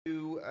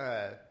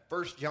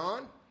1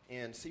 John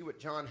and see what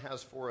John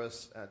has for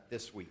us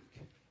this week.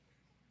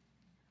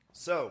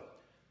 So,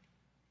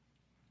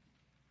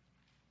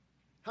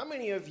 how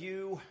many of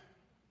you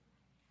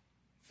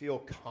feel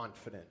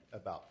confident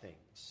about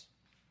things?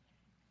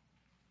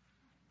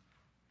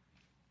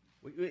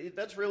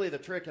 That's really the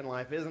trick in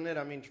life, isn't it?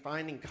 I mean,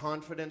 finding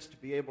confidence to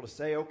be able to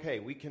say, okay,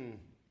 we can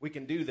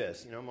do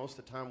this. You know, most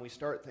of the time we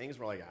start things,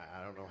 we're like,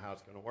 I don't know how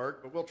it's going to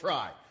work, but we'll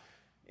try.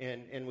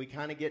 And we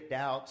kind of get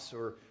doubts,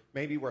 or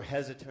maybe we're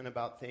hesitant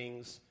about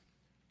things.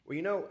 Well,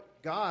 you know,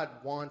 God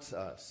wants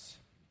us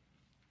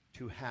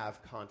to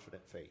have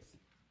confident faith.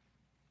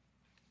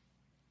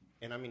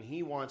 And I mean,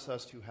 He wants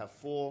us to have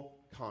full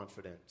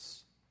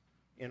confidence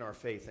in our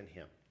faith in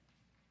Him.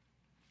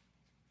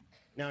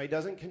 Now, He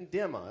doesn't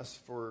condemn us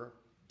for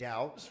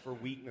doubts, for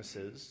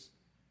weaknesses,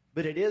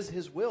 but it is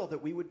His will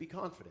that we would be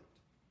confident.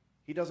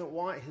 He doesn't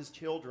want His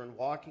children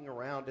walking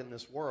around in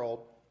this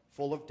world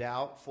full of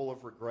doubt, full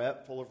of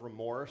regret, full of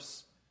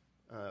remorse,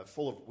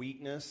 full of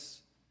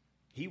weakness.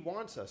 He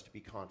wants us to be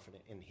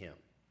confident in Him.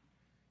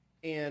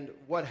 And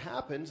what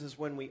happens is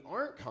when we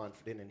aren't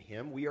confident in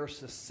Him, we are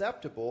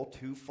susceptible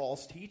to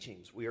false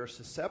teachings. We are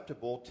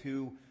susceptible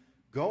to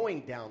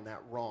going down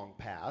that wrong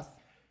path.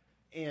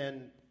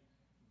 And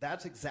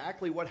that's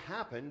exactly what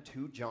happened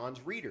to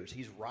John's readers.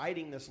 He's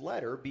writing this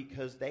letter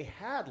because they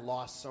had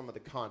lost some of the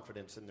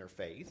confidence in their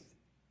faith.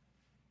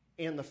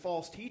 And the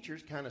false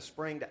teachers kind of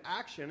sprang to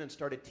action and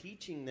started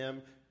teaching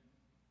them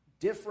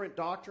different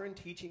doctrine,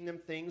 teaching them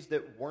things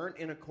that weren't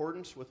in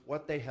accordance with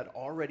what they had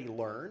already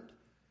learned.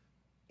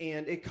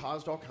 And it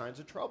caused all kinds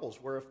of troubles,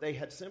 where if they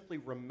had simply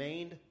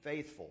remained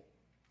faithful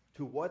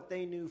to what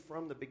they knew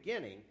from the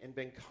beginning and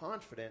been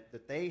confident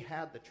that they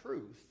had the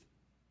truth,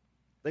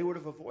 they would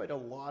have avoided a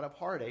lot of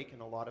heartache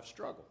and a lot of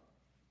struggle.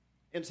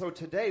 And so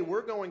today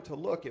we're going to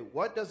look at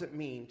what does it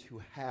mean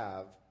to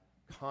have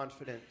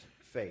confident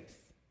faith.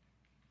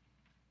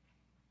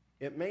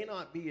 It may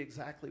not be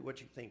exactly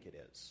what you think it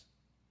is,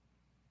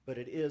 but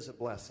it is a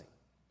blessing.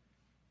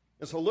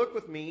 And so look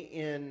with me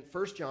in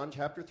 1 John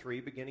chapter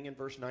 3, beginning in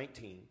verse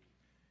 19.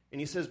 And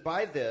he says,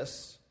 "By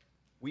this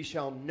we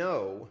shall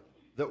know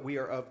that we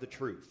are of the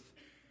truth,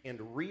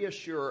 and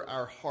reassure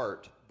our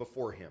heart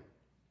before Him.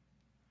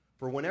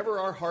 For whenever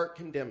our heart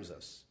condemns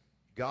us,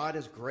 God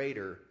is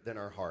greater than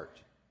our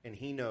heart, and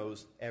He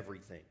knows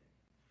everything.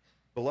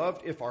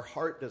 Beloved, if our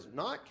heart does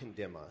not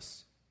condemn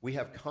us, we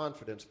have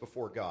confidence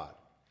before God.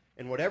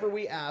 And whatever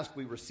we ask,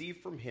 we receive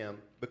from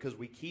Him, because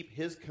we keep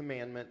His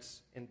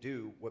commandments and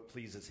do what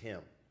pleases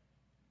Him.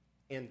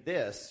 And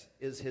this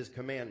is His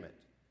commandment,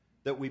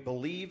 that we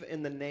believe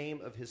in the name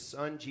of His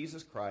Son,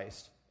 Jesus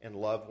Christ, and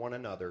love one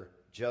another,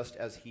 just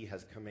as He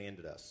has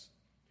commanded us.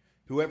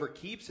 Whoever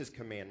keeps His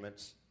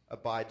commandments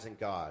abides in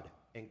God,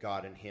 and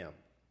God in him.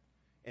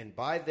 And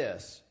by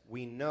this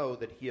we know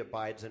that He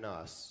abides in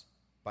us,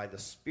 by the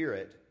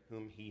Spirit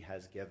whom He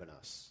has given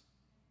us."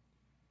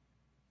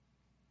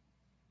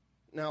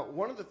 Now,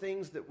 one of the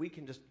things that we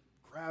can just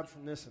grab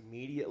from this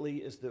immediately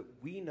is that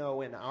we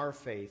know in our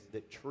faith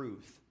that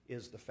truth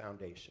is the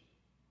foundation.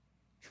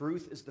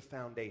 Truth is the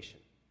foundation.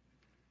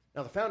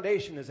 Now, the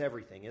foundation is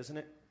everything, isn't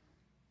it?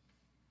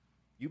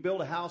 You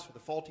build a house with a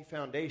faulty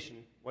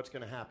foundation, what's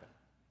going to happen?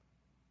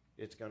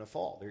 It's going to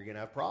fall. You're going to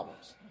have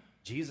problems.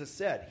 Jesus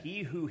said,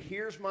 "He who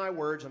hears my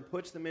words and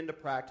puts them into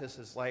practice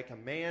is like a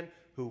man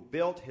who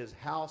built his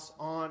house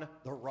on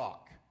the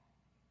rock.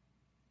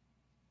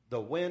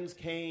 The winds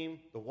came,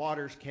 the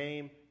waters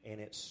came, and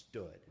it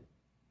stood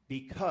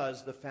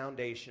because the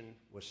foundation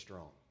was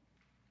strong."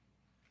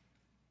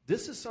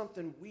 This is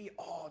something we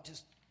all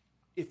just,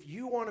 if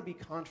you want to be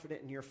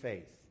confident in your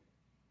faith,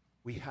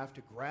 we have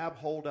to grab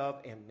hold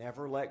of and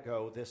never let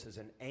go. This is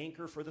an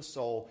anchor for the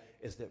soul,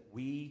 is that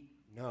we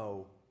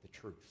know the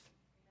truth.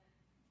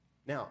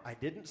 Now, I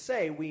didn't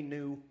say we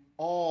knew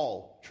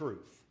all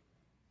truth.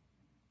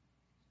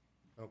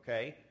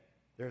 Okay?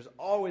 There's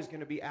always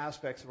going to be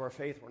aspects of our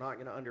faith we're not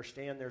going to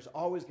understand. There's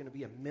always going to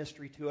be a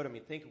mystery to it. I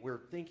mean, we're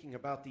thinking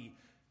about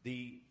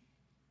the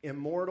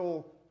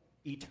immortal,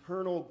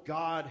 eternal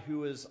God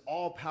who is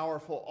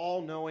all-powerful,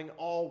 all-knowing,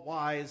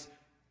 all-wise,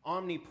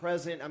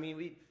 omnipresent. I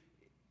mean,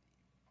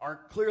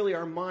 clearly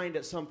our mind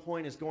at some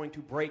point is going to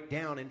break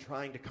down in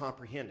trying to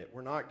comprehend it.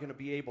 We're not going to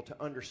be able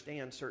to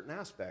understand certain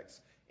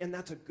aspects, and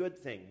that's a good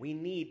thing. We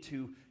need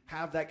to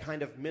have that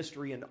kind of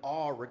mystery and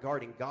awe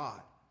regarding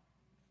God.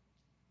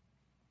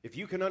 If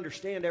you can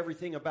understand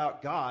everything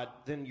about God,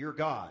 then you're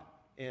God,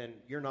 and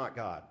you're not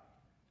God.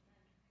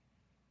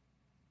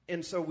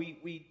 And so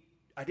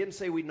I didn't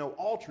say we know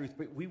all truth,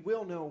 but we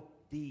will know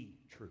the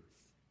truth.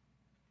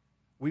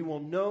 We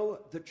will know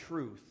the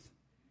truth,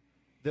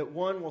 that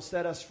one will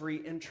set us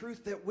free, and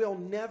truth that will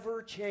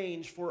never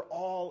change for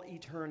all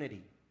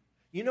eternity.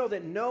 You know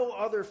that no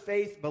other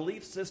faith,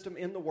 belief system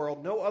in the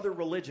world, no other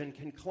religion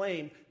can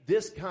claim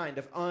this kind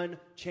of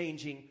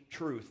unchanging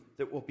truth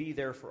that will be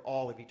there for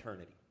all of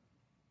eternity.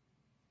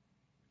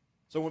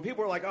 So when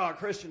people are like, "Oh,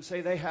 Christians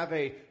say they have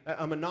a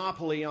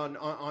monopoly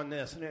on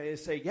this," and they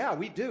say, "Yeah,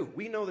 we do.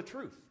 We know the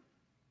truth."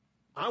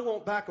 I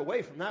won't back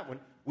away from that one.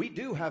 we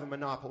do have a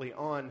monopoly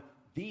on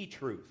the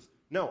truth.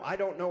 No, I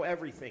don't know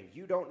everything.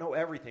 You don't know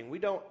everything. We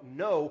don't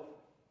know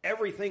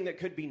everything that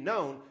could be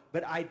known,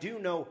 but I do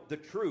know the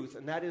truth,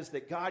 and that is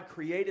that God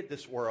created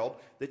this world,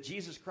 that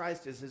Jesus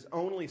Christ is his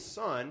only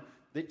Son,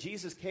 that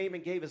Jesus came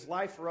and gave his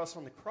life for us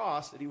on the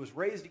cross, that he was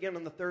raised again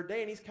on the third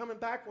day, and he's coming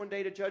back one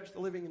day to judge the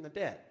living and the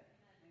dead.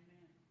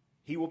 Amen.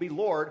 He will be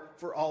Lord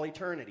for all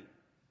eternity.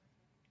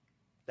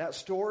 That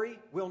story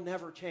will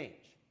never change.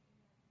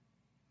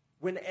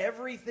 When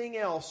everything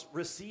else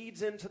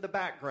recedes into the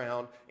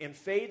background and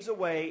fades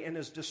away and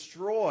is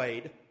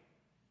destroyed,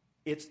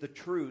 it's the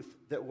truth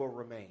that will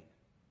remain.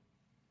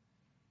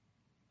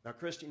 Now,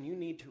 Christian, you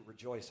need to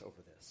rejoice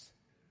over this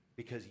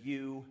because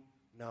you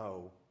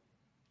know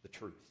the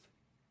truth.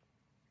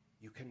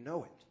 You can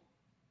know it.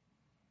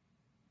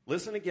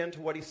 Listen again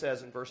to what he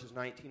says in verses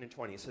 19 and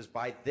 20. He says,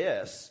 "By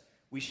this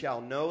we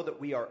shall know that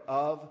we are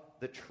of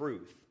the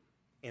truth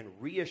and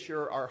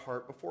reassure our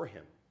heart before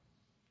him."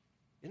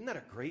 Isn't that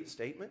a great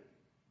statement?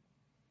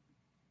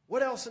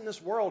 What else in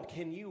this world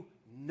can you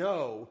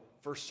know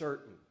for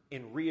certain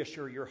and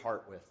reassure your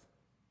heart with?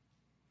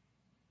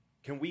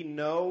 Can we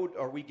know,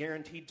 are we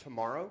guaranteed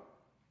tomorrow?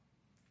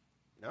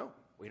 No,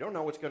 we don't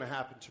know what's going to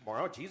happen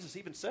tomorrow. Jesus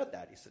even said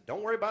that. He said,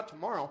 don't worry about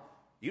tomorrow.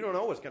 You don't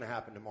know what's going to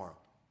happen tomorrow.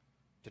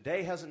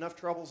 Today has enough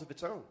troubles of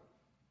its own.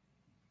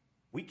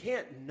 We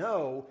can't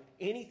know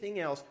anything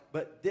else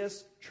but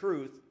this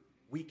truth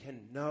we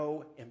can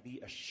know and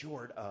be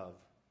assured of,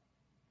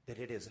 that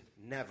it is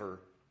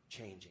never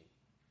changing.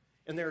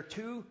 And there are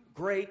two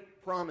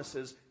great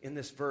promises in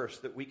this verse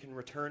that we can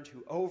return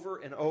to over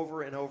and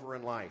over and over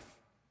in life.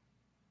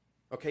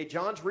 Okay,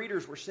 John's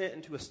readers were sent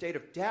into a state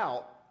of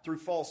doubt through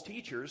false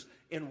teachers,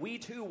 and we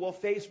too will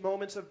face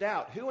moments of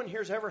doubt. Who in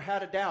here has ever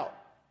had a doubt?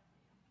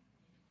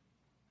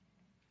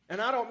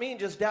 And I don't mean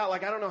just doubt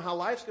like I don't know how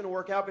life's going to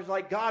work out, but it's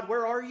like, God,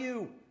 where are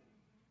you?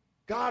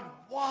 God,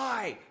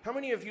 why? How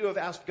many of you have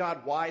asked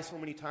God why so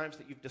many times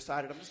that you've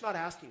decided, I'm just not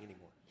asking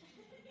anymore?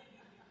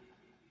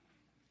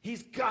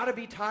 He's got to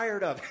be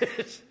tired of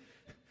it.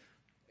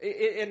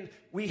 And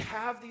we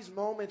have these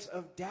moments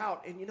of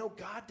doubt. And you know,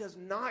 God does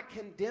not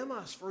condemn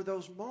us for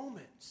those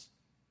moments.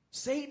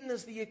 Satan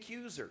is the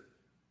accuser.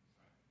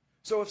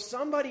 So if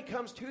somebody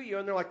comes to you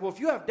and they're like, well, if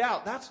you have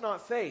doubt, that's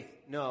not faith.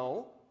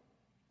 No.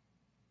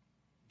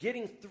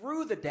 Getting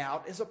through the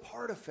doubt is a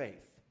part of faith.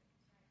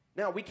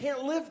 Now, we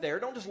can't live there.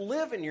 Don't just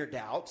live in your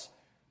doubts.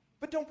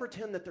 But don't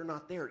pretend that they're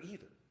not there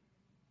either.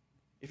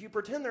 If you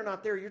pretend they're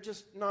not there, you're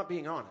just not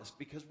being honest,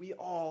 because we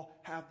all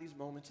have these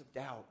moments of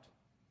doubt.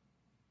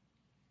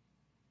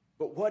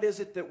 But what is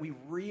it that we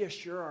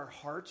reassure our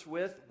hearts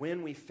with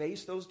when we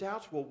face those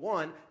doubts? Well,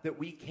 one, that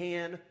we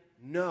can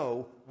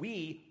know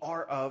we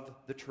are of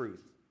the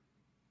truth.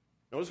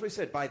 Notice what he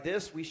said, by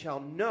this we shall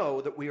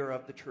know that we are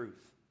of the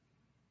truth.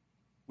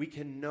 We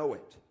can know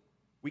it.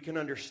 We can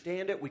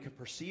understand it, we can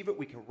perceive it,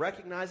 we can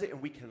recognize it,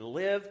 and we can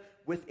live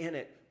within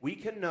it. We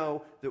can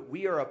know that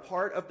we are a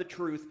part of the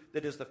truth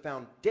that is the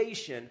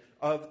foundation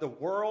of the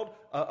world,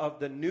 of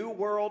the new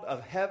world,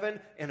 of heaven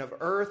and of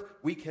earth.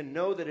 We can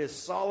know that it is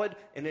solid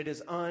and it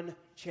is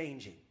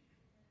unchanging.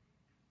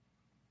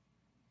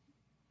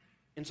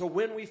 And so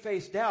when we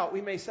face doubt,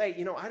 we may say,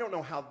 you know, I don't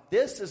know how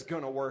this is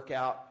going to work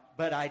out,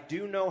 but I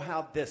do know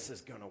how this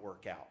is going to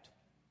work out.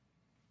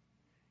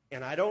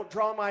 And I don't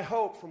draw my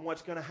hope from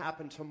what's going to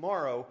happen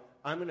tomorrow.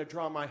 I'm going to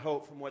draw my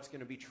hope from what's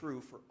going to be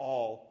true for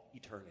all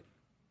eternity.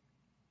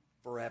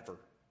 Forever.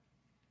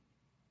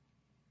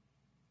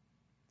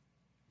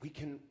 We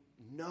can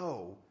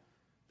know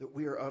that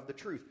we are of the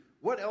truth.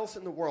 What else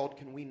in the world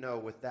can we know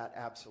with that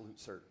absolute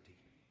certainty?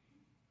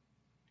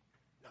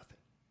 Nothing.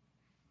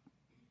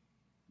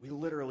 We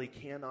literally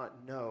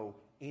cannot know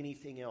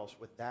anything else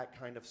with that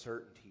kind of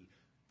certainty.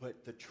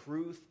 But the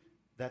truth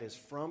that is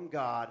from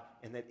God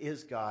and that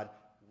is God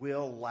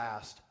will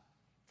last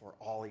for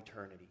all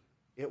eternity.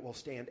 It will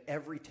stand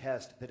every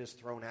test that is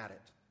thrown at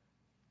it.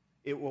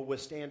 It will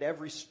withstand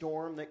every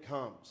storm that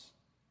comes.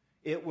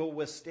 It will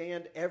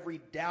withstand every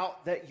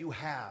doubt that you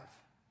have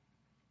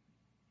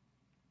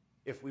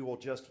if we will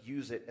just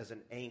use it as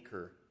an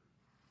anchor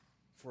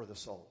for the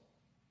soul.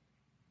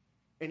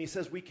 And he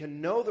says we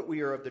can know that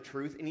we are of the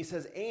truth, and he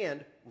says,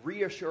 and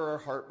reassure our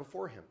heart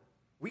before him.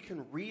 We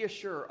can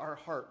reassure our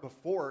heart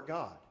before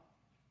God.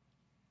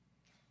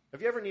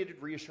 Have you ever needed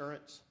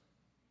reassurance?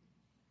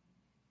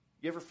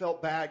 You ever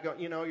felt bad?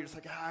 You know, you're just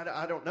like,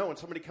 I don't know. And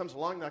somebody comes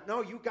along and they're like,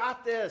 no, you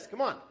got this.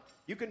 Come on.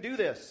 You can do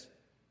this.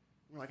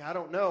 You're like, I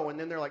don't know. And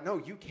then they're like, no,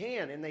 you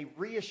can. And they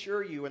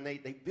reassure you and they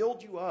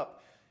build you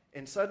up.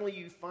 And suddenly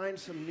you find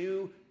some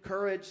new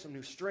courage, some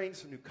new strength,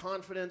 some new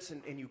confidence.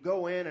 And you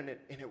go in and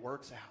it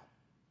works out.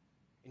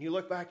 And you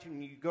look back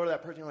and you go to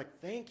that person and you're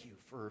like, thank you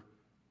for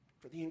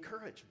the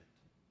encouragement.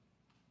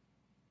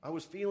 I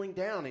was feeling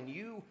down and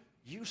you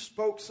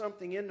spoke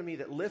something into me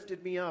that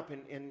lifted me up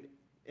and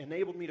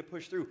enabled me to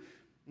push through.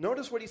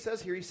 Notice what he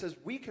says here. He says,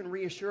 we can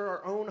reassure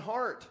our own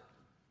heart.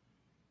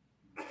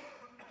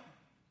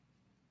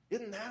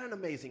 Isn't that an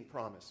amazing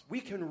promise? We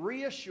can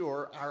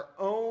reassure our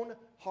own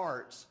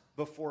hearts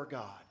before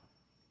God.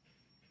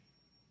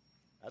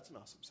 That's an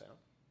awesome sound.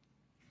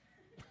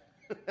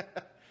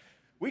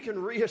 We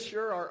can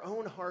reassure our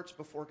own hearts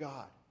before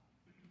God.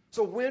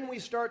 So when we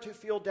start to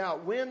feel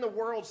doubt, when the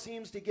world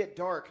seems to get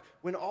dark,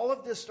 when all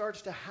of this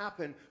starts to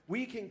happen,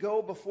 we can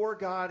go before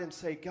God and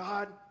say,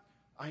 God,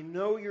 I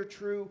know you're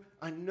true.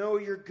 I know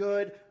you're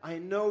good. I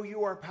know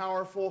you are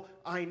powerful.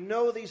 I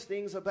know these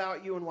things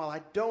about you. And while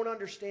I don't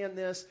understand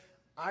this,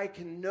 I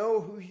can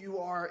know who you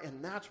are,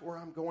 and that's where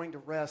I'm going to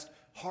rest.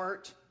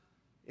 Heart,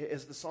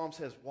 as the psalm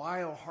says,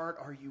 why, O heart,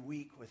 are you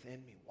weak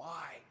within me?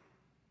 Why?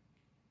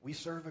 We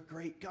serve a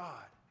great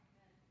God,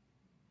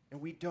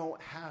 and we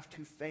don't have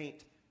to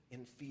faint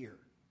in fear.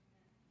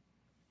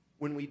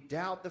 When we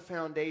doubt the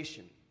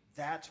foundation,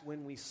 that's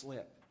when we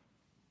slip.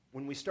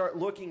 When we start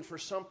looking for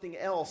something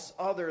else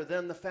other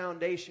than the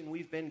foundation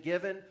we've been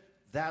given,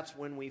 that's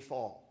when we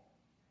fall.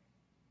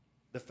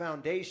 The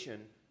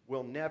foundation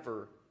will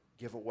never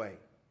give away.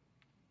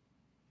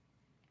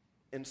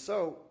 And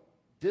so,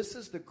 this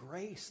is the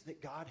grace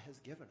that God has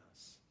given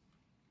us.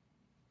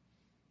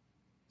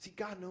 See,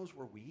 God knows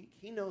we're weak.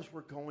 He knows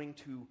we're going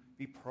to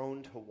be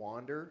prone to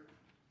wander.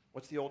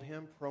 What's the old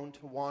hymn? Prone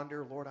to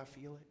wander, Lord, I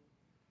feel it.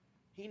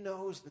 He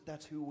knows that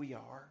that's who we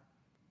are.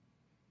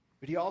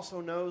 But he also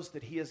knows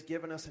that he has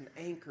given us an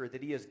anchor,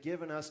 that he has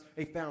given us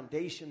a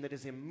foundation that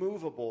is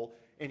immovable.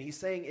 And he's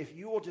saying, if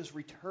you will just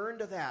return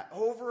to that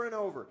over and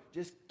over,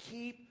 just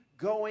keep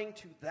going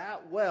to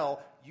that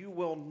well, you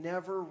will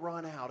never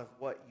run out of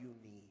what you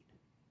need.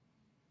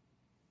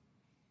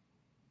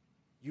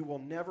 You will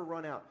never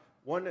run out.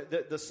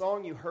 The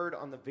song you heard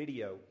on the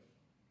video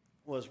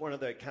was one of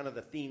the kind of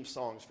the theme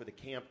songs for the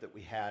camp that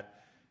we had.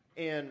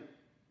 And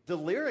the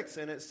lyrics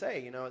in it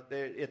say,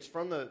 it's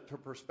from the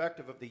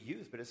perspective of the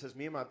youth, but it says,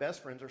 me and my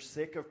best friends are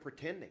sick of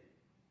pretending.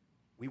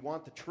 We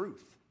want the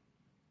truth.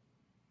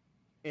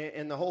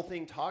 And the whole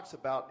thing talks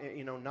about,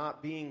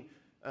 not being,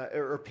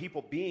 or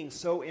people being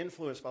so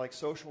influenced by like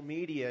social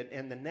media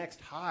and the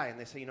next high. And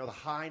they say, the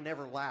high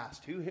never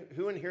lasts.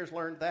 Who in here has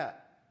learned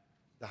that?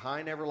 The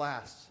high never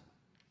lasts.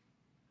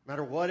 No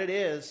matter what it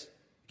is,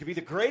 it could be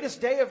the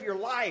greatest day of your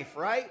life,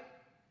 right?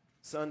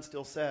 Sun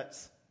still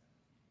sets.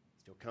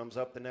 Still comes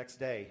up the next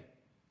day,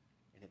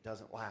 and it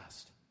doesn't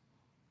last.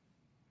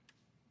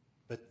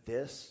 But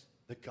this,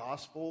 the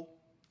gospel,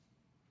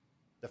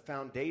 the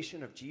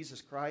foundation of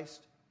Jesus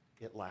Christ,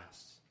 it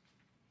lasts.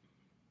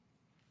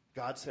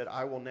 God said,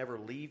 I will never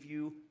leave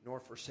you nor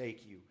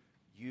forsake you.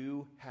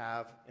 You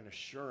have an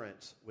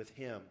assurance with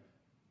him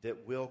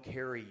that will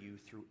carry you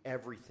through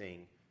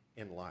everything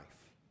in life.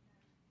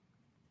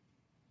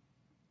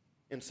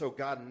 And so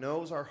God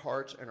knows our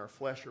hearts and our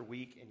flesh are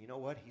weak, and you know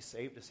what? He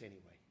saved us anyway.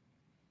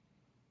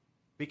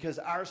 Because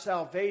our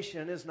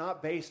salvation is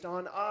not based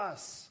on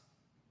us.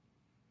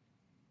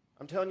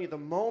 I'm telling you, the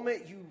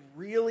moment you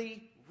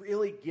really,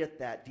 really get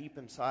that deep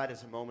inside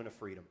is a moment of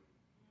freedom.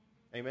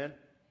 Amen?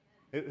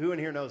 Who in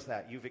here knows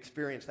that? You've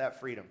experienced that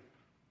freedom.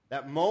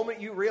 That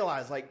moment you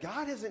realize, like,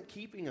 God isn't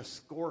keeping a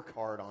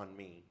scorecard on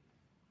me.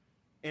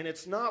 And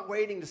it's not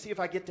waiting to see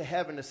if I get to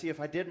heaven, to see if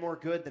I did more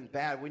good than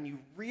bad. When you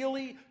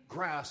really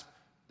grasp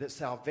that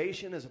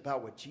salvation is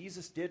about what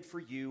Jesus did for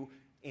you,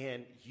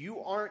 and you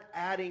aren't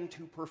adding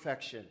to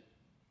perfection.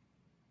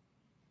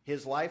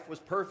 His life was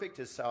perfect.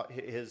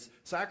 His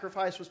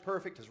sacrifice was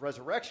perfect. His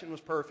resurrection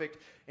was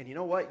perfect. And you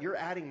know what? You're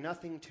adding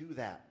nothing to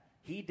that.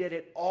 He did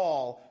it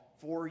all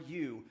for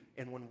you.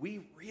 And when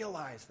we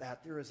realize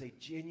that, there is a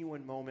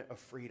genuine moment of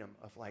freedom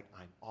of like,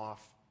 I'm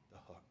off the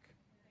hook.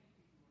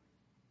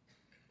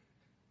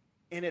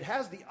 And it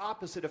has the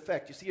opposite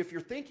effect. You see, if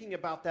you're thinking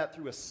about that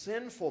through a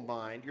sinful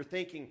mind, you're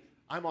thinking,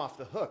 I'm off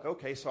the hook.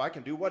 Okay, so I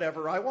can do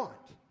whatever I want.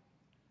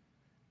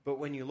 But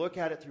when you look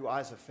at it through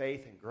eyes of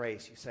faith and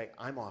grace, you say,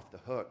 I'm off the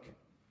hook.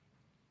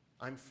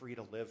 I'm free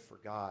to live for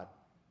God.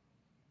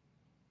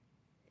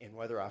 And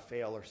whether I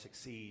fail or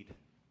succeed,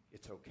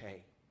 it's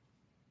okay.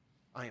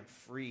 I am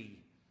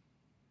free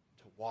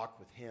to walk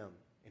with him,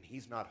 and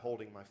he's not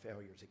holding my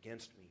failures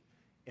against me.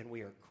 And we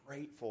are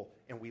grateful,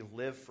 and we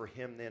live for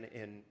him then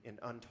in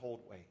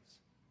untold ways.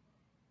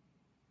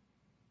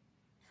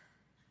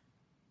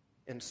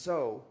 And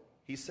so,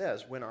 he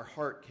says, when our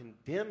heart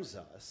condemns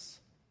us,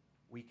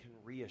 we can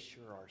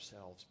reassure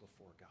ourselves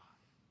before God.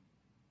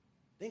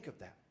 Think of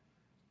that.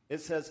 It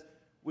says,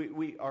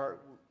 we are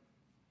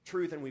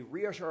truth, and we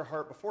reassure our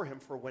heart before him,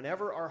 for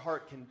whenever our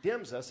heart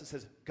condemns us, it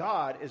says,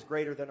 God is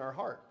greater than our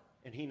heart,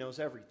 and he knows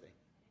everything.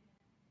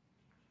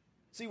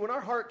 See, when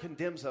our heart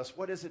condemns us,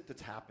 what is it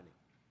that's happening?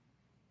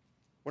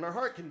 When our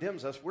heart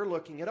condemns us, we're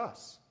looking at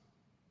us.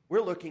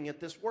 We're looking at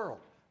this world.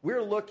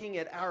 We're looking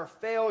at our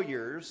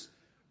failures,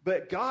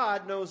 but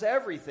God knows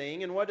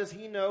everything, and what does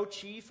he know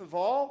chief of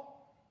all?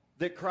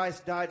 That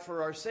Christ died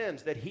for our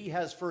sins, that he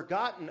has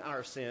forgotten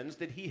our sins,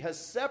 that he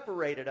has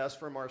separated us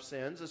from our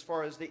sins as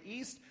far as the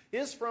east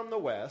is from the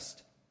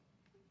west.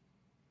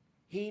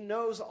 He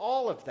knows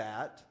all of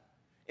that.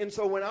 And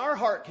so when our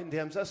heart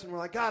condemns us and we're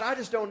like, God, I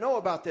just don't know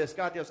about this,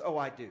 God goes, oh,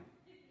 I do.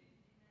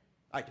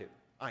 I do.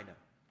 I know.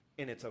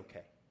 And it's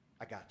okay.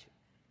 I got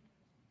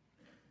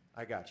you.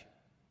 I got you.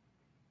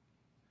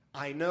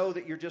 I know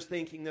that you're just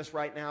thinking this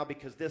right now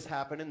because this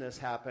happened,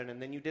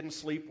 and then you didn't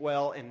sleep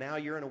well, and now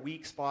you're in a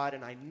weak spot,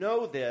 and I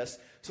know this,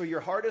 so your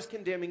heart is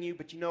condemning you,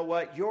 but you know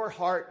what? Your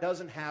heart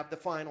doesn't have the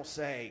final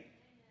say.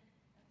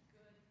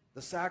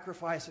 The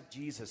sacrifice of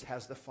Jesus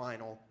has the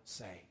final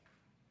say.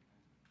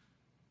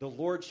 The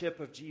lordship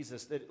of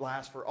Jesus that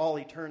lasts for all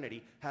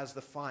eternity has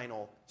the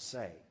final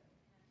say.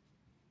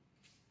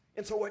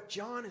 And so what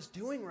John is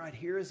doing right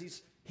here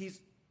is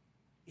he's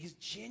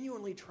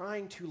genuinely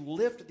trying to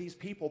lift these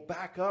people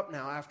back up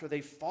now after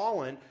they've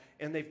fallen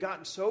and they've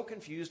gotten so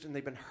confused and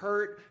they've been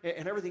hurt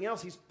and everything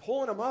else. He's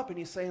pulling them up and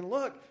he's saying,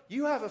 look,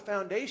 you have a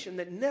foundation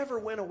that never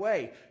went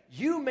away.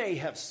 You may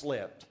have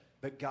slipped,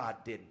 but God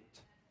didn't.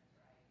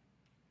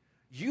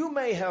 You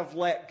may have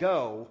let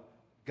go,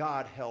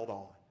 God held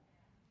on.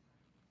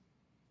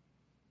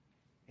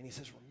 And he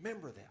says,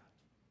 remember that.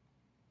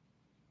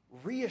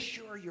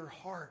 Reassure your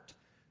heart,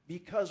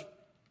 because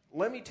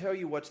let me tell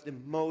you what's the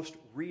most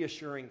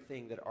reassuring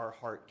thing that our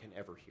heart can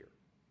ever hear.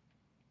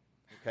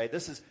 Okay,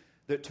 this is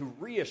to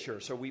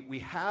reassure. So we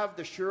have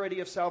the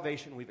surety of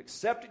salvation. We've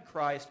accepted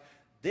Christ.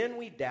 Then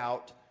we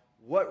doubt.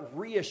 What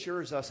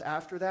reassures us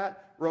after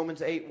that?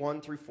 Romans 8,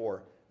 1 through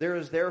 4. There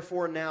is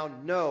therefore now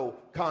no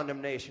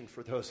condemnation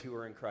for those who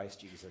are in Christ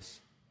Jesus.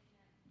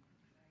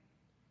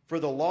 For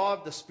the law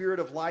of the Spirit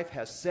of life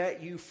has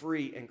set you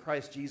free in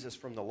Christ Jesus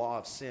from the law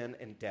of sin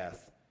and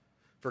death.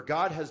 For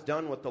God has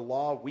done what the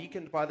law,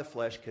 weakened by the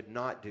flesh, could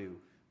not do.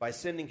 By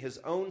sending his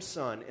own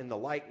Son in the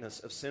likeness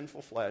of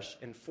sinful flesh,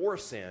 and for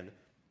sin,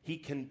 he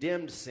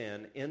condemned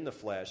sin in the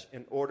flesh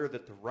in order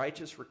that the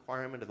righteous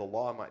requirement of the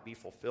law might be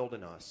fulfilled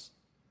in us,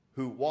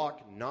 who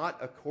walk not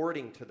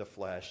according to the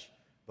flesh,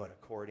 but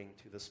according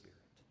to the Spirit.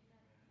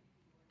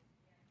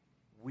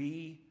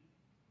 We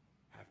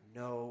have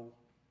no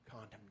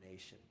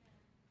condemnation.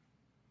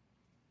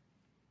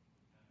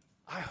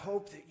 I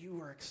hope that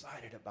you are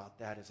excited about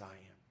that as I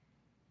am.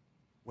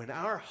 When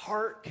our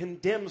heart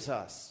condemns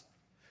us,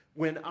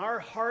 when our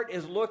heart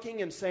is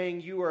looking and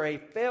saying, you are a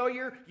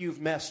failure,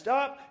 you've messed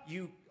up,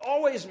 you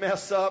always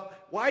mess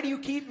up, why do you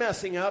keep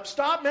messing up?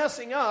 Stop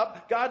messing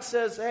up. God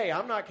says, hey,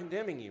 I'm not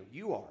condemning you.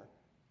 You are.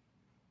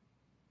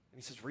 And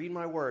he says, read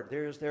my word.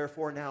 There is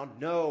therefore now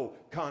no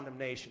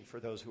condemnation for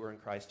those who are in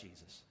Christ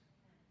Jesus.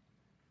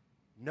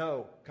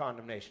 No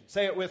condemnation.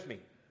 Say it with me.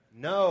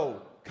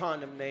 No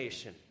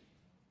condemnation.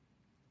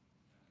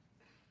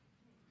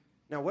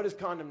 Now, what is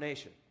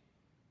condemnation?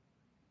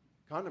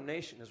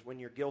 Condemnation is when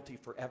you're guilty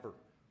forever.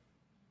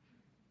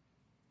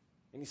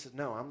 And he says,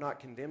 no, I'm not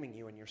condemning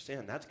you in your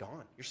sin. That's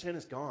gone. Your sin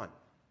is gone.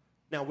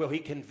 Now, will he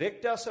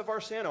convict us of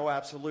our sin? Oh,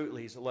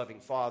 absolutely. He's a loving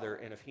father,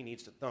 and if he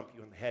needs to thump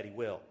you in the head, he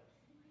will.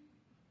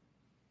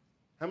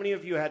 How many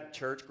of you had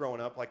church growing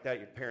up like that?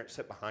 Your parents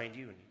sit behind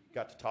you and you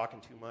got to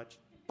talking too much?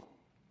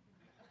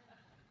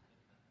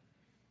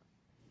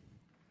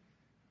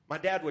 My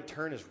dad would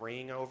turn his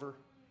ring over.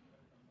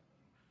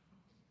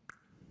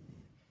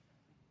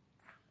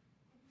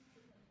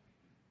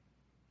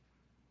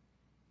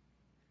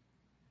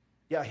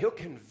 Yeah, he'll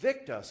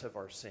convict us of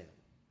our sin,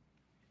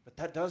 but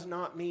that does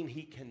not mean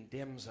he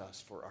condemns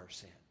us for our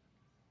sin.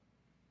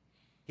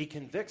 He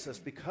convicts us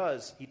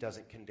because he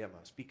doesn't condemn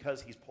us,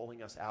 because he's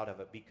pulling us out of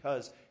it,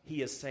 because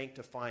he is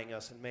sanctifying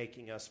us and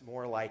making us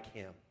more like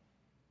him.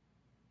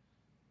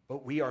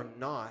 But we are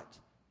not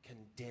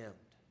condemned.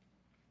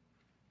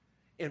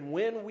 And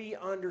when we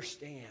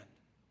understand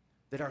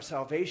that our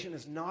salvation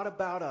is not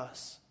about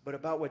us, but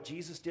about what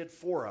Jesus did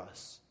for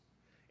us,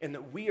 and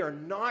that we are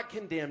not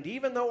condemned,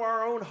 even though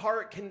our own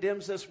heart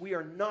condemns us, we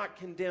are not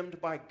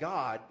condemned by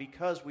God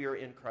because we are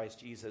in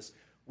Christ Jesus.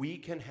 We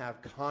can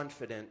have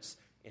confidence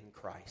in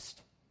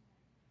Christ.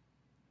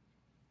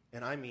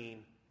 And I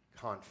mean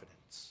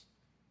confidence.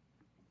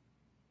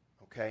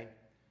 Okay?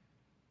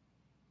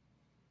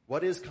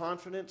 What is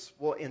confidence?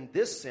 Well, in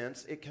this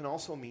sense, it can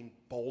also mean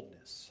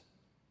boldness.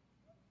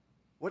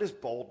 What is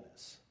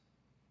boldness?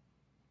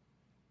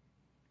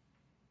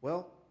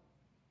 Well,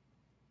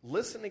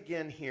 listen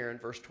again here in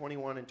verse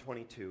 21 and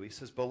 22. He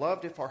says,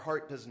 Beloved, if our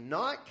heart does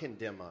not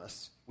condemn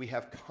us, we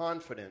have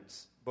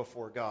confidence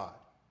before God.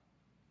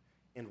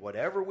 And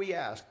whatever we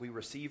ask, we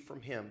receive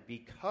from him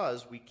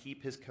because we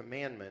keep his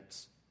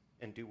commandments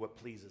and do what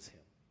pleases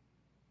him.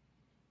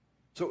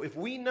 So if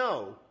we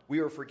know we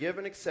are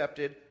forgiven,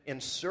 accepted,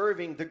 and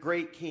serving the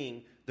great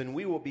King, then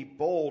we will be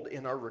bold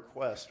in our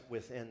request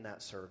within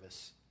that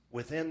service.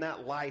 Within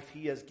that life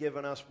he has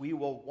given us, we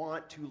will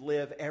want to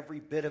live every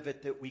bit of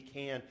it that we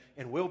can,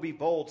 and we'll be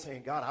bold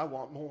saying, God, I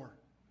want more.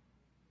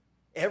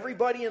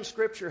 Everybody in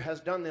Scripture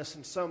has done this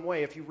in some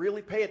way. If you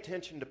really pay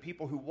attention to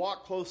people who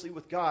walk closely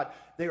with God,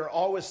 they are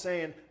always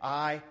saying,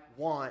 I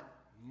want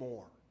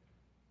more.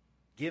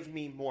 Give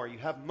me more. You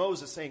have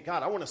Moses saying,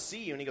 God, I want to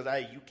see you. And he goes,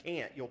 hey, you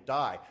can't. You'll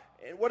die.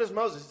 And what is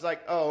Moses? He's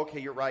like, oh, okay,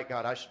 you're right,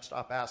 God. I should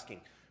stop asking.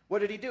 What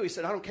did he do? He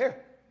said, I don't care.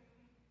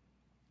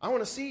 I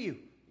want to see you.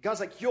 God's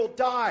like, you'll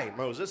die,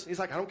 Moses. He's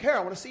like, I don't care.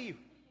 I want to see you.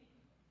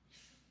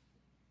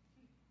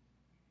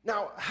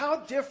 Now,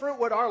 how different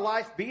would our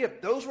life be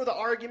if those were the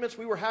arguments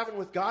we were having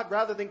with God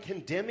rather than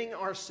condemning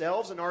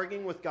ourselves and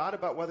arguing with God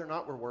about whether or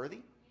not we're worthy?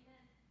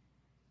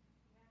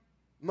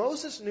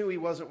 Moses knew he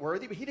wasn't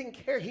worthy, but he didn't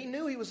care. He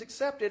knew he was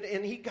accepted,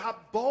 and he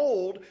got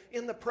bold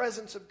in the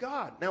presence of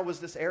God. Now, was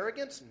this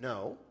arrogance?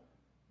 No.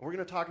 We're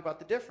going to talk about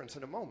the difference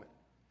in a moment.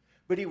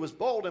 But he was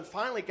bold, and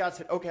finally God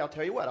said, okay, I'll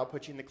tell you what. I'll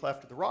put you in the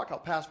cleft of the rock. I'll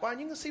pass by,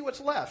 and you can see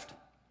what's left.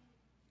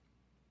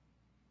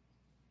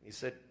 He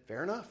said,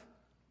 fair enough.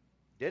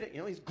 Did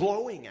it. He's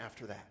glowing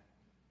after that.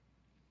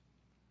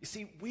 You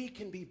see, we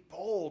can be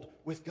bold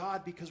with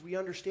God because we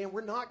understand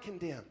we're not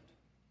condemned.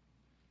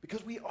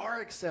 Because we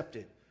are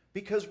accepted.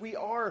 Because we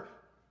are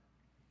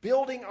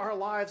building our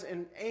lives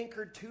and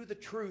anchored to the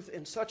truth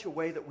in such a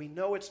way that we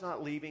know it's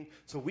not leaving,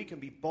 so we can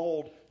be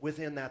bold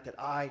within that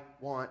I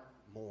want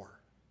more.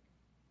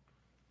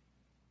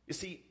 You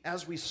see,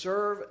 as we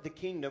serve the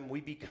kingdom,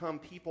 we become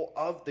people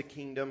of the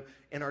kingdom,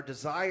 and our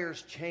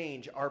desires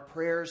change, our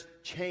prayers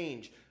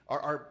change.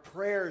 Our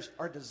prayers,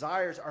 our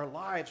desires, our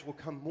lives will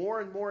come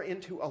more and more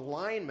into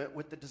alignment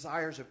with the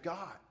desires of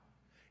God.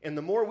 And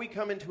the more we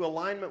come into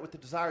alignment with the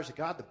desires of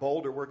God, the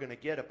bolder we're going to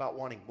get about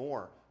wanting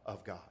more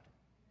of God.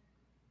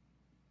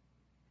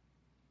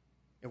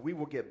 And we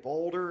will get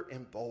bolder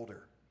and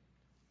bolder.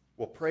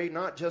 We'll pray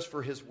not just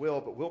for his will,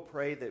 but we'll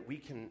pray that we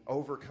can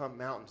overcome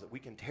mountains, that we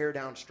can tear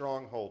down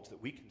strongholds, that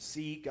we can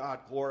see God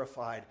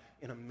glorified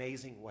in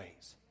amazing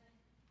ways.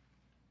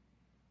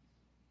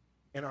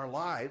 And our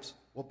lives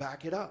will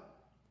back it up.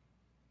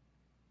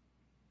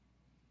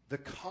 The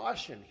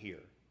caution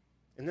here,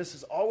 and this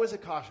is always a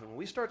caution, when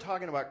we start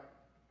talking about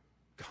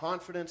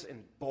confidence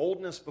and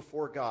boldness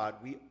before God,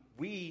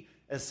 we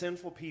as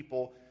sinful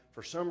people,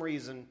 for some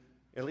reason,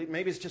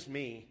 maybe it's just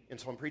me, and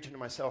so I'm preaching to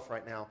myself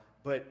right now,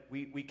 but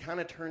we kind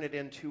of turn it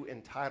into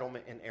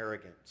entitlement and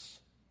arrogance.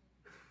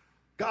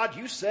 God,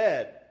 you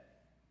said,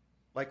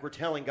 like we're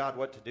telling God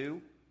what to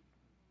do,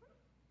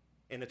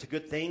 and it's a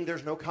good thing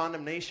there's no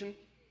condemnation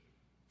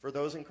for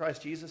those in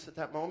Christ Jesus at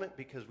that moment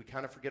because we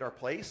kind of forget our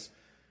place.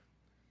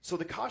 So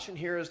the caution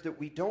here is that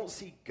we don't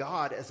see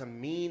God as a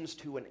means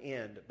to an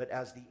end, but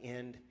as the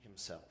end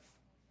himself.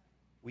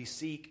 We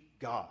seek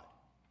God,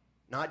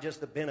 not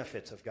just the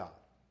benefits of God,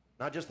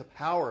 not just the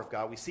power of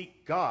God. We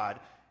seek God,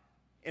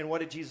 and what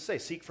did Jesus say?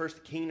 Seek first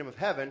the kingdom of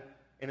heaven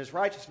and his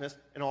righteousness,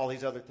 and all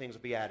these other things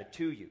will be added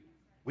to you.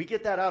 We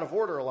get that out of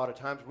order a lot of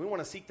times. We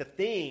want to seek the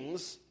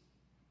things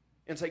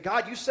and say,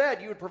 God, you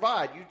said you would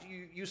provide.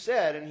 You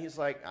said, and he's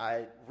like,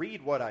 I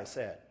read what I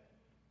said.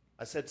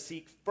 I said,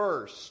 seek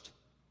first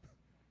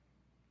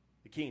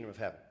the kingdom of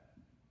heaven.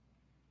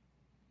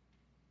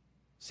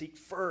 Seek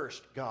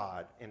first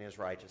God and his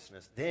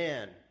righteousness.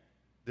 Then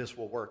this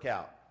will work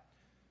out.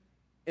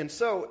 And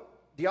so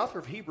the author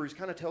of Hebrews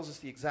kind of tells us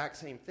the exact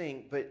same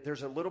thing, but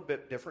there's a little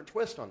bit different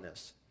twist on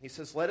this. He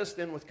says, let us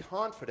then with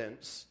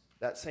confidence,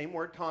 that same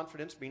word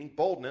confidence, meaning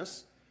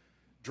boldness,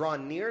 draw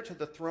near to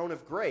the throne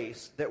of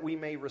grace that we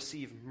may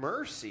receive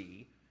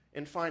mercy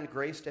and find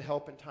grace to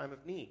help in time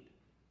of need.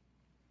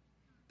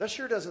 That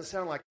sure doesn't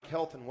sound like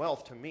health and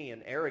wealth to me,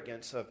 and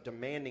arrogance of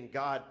demanding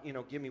God,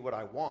 give me what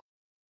I want.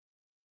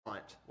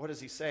 What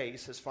does he say? He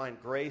says,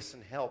 find grace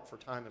and help for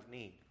time of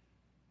need.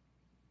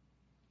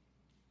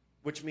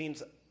 Which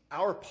means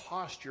our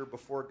posture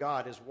before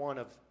God is one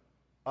of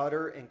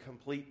utter and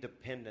complete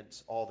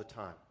dependence all the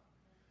time.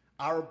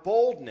 Our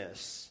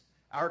boldness,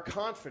 our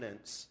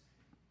confidence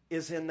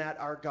is in that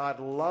our God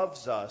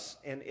loves us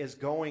and is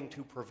going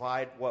to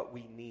provide what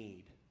we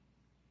need,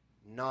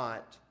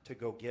 not to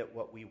go get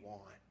what we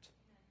want.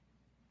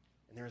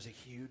 And there's a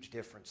huge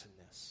difference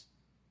in this.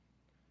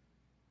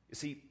 You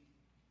see,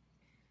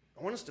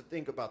 I want us to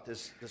think about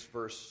this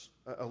verse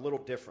a little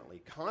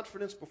differently.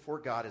 Confidence before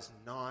God is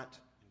not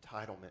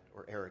entitlement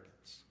or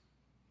arrogance.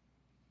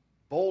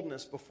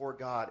 Boldness before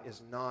God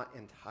is not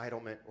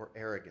entitlement or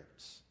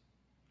arrogance.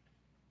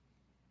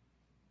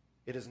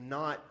 It is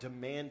not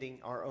demanding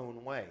our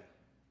own way.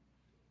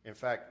 In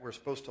fact, we're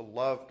supposed to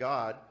love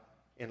God,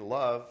 and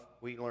love,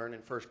 we learn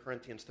in 1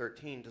 Corinthians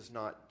 13, does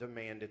not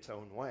demand its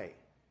own way.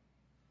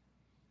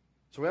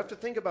 So we have to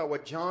think about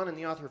what John and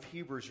the author of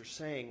Hebrews are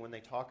saying when they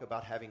talk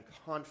about having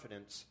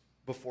confidence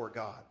before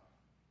God.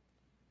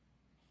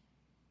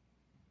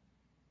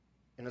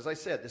 And as I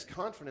said, this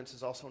confidence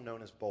is also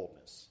known as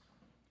boldness.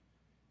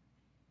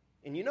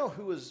 And you know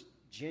who is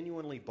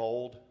genuinely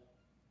bold?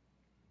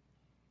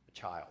 A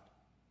child.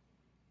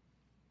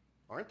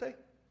 Aren't they?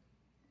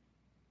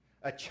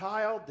 A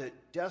child that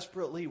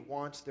desperately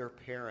wants their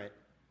parent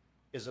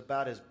is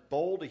about as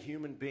bold a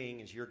human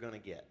being as you're going to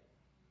get.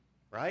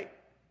 Right?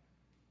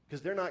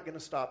 Because they're not going to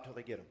stop till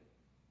they get them.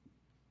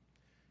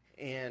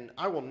 And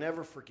I will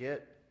never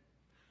forget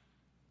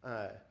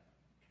a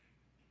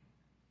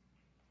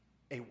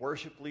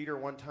worship leader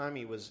one time.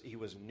 He was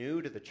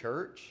new to the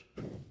church.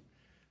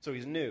 So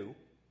he's new.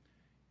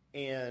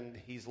 And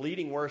he's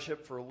leading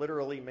worship for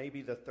literally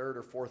maybe the third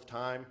or fourth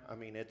time. I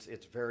mean, it's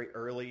very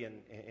early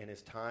in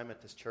his time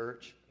at this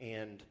church.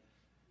 And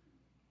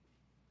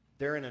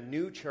they're in a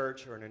new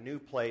church or in a new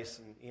place,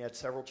 and he had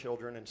several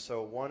children. And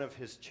so one of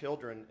his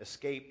children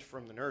escaped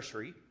from the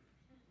nursery.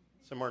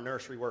 Some of our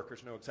nursery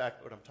workers know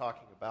exactly what I'm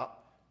talking about.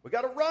 We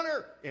got a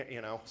runner,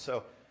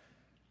 so.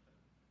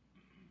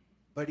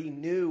 but he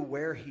knew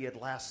where he had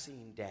last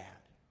seen Dad.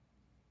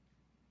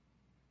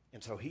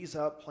 And so he's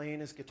up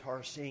playing his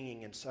guitar,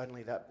 singing, and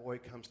suddenly that boy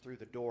comes through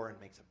the door and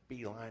makes a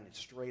beeline and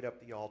straight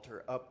up the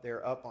altar, up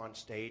there, up on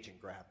stage,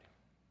 and grabbed him.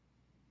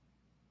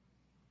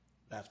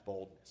 That's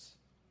boldness.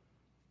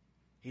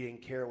 He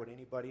didn't care what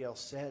anybody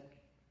else said.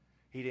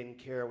 He didn't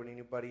care what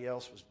anybody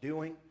else was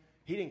doing.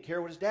 He didn't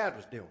care what his dad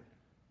was doing.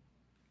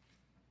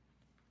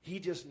 He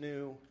just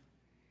knew,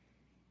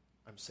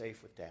 I'm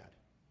safe with Dad.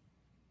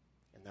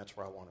 And that's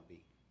where I want to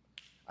be.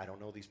 I don't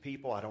know these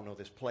people. I don't know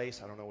this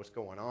place. I don't know what's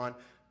going on.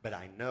 But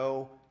I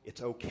know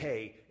it's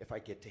okay if I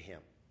get to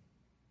him.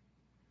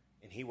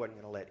 And he wasn't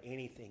going to let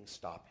anything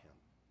stop him.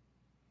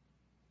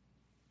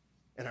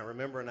 And I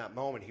remember in that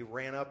moment, he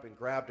ran up and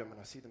grabbed him, and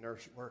I see the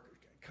nursery workers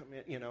come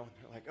in, and they're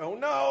like, oh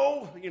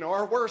no,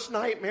 our worst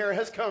nightmare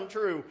has come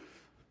true.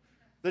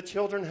 The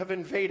children have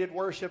invaded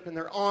worship, and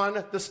they're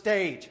on the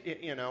stage,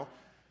 And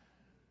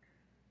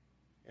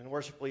the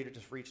worship leader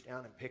just reached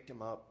down and picked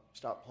him up,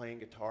 stopped playing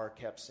guitar,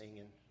 kept singing,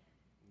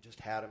 and just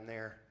had him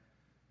there.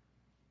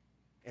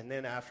 And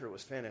then after it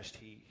was finished,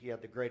 he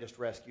had the greatest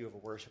rescue of a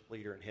worship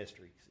leader in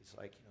history. He's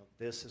like,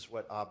 this is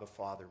what Abba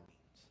Father means.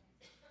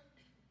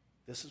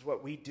 This is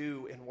what we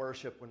do in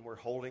worship when we're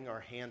holding our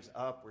hands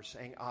up. We're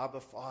saying,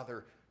 Abba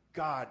Father,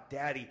 God,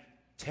 Daddy,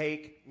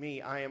 take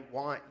me. I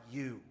want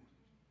you.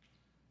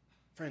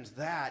 Friends,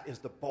 that is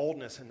the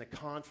boldness and the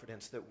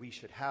confidence that we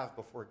should have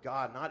before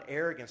God. Not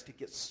arrogance to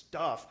get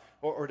stuff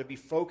or to be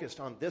focused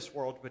on this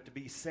world, but to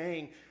be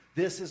saying,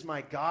 this is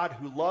my God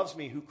who loves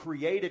me, who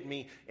created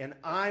me, and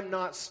I'm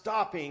not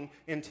stopping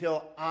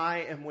until I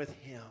am with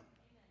him.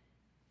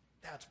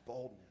 That's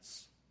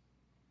boldness.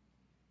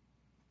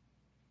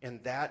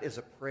 And that is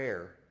a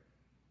prayer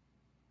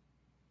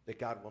that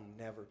God will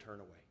never turn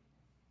away.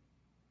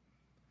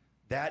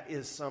 That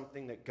is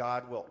something that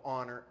God will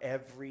honor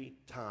every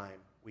time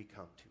we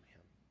come to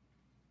him.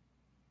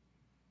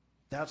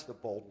 That's the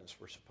boldness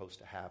we're supposed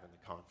to have and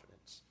the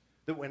confidence.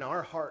 That when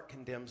our heart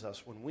condemns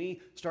us, when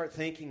we start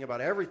thinking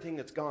about everything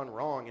that's gone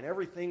wrong and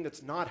everything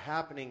that's not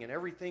happening and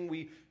everything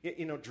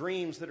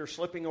dreams that are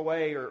slipping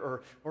away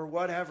or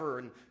whatever,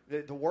 and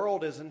the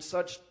world is in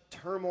such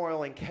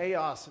turmoil and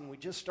chaos, and we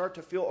just start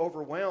to feel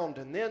overwhelmed,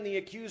 and then the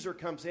accuser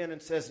comes in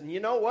and says, and you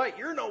know what?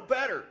 You're no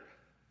better.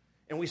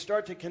 And we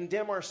start to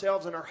condemn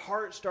ourselves, and our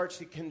heart starts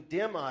to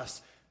condemn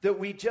us, that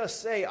we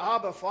just say,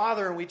 Abba,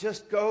 Father, and we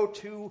just go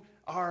to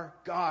our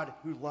God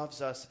who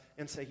loves us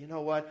and say, you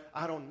know what?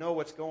 I don't know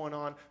what's going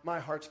on. My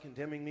heart's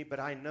condemning me, but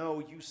I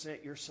know you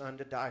sent your son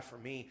to die for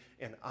me,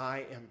 and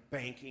I am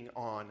banking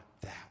on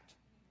that.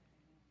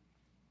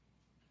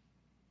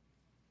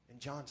 And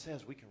John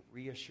says we can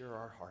reassure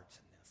our hearts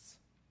in this.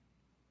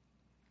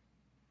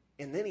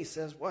 And then he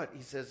says what?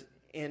 He says,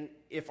 and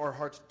if our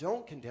hearts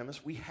don't condemn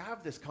us, we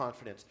have this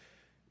confidence.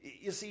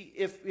 You see,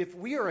 if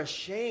we are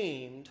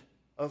ashamed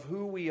of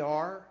who we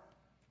are,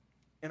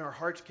 and our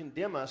hearts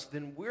condemn us,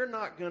 then we're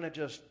not going to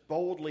just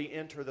boldly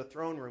enter the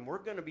throne room. We're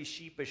going to be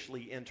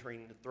sheepishly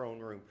entering the throne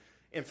room.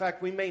 In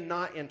fact, we may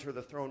not enter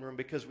the throne room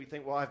because we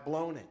think, well, I've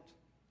blown it.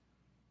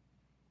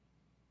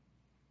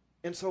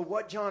 And so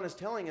what John is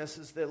telling us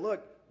is that,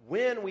 look,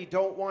 when we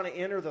don't want to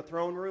enter the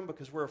throne room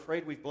because we're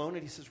afraid we've blown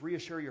it, he says,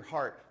 reassure your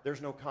heart.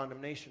 There's no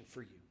condemnation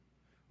for you.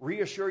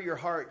 Reassure your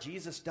heart.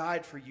 Jesus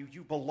died for you.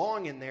 You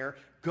belong in there.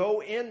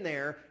 Go in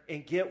there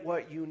and get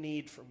what you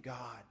need from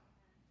God.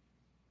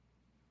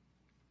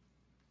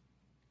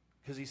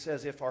 Because he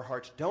says if our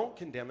hearts don't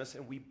condemn us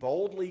and we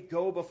boldly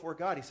go before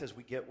God, he says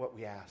we get what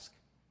we ask.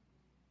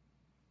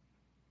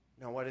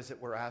 Now, what is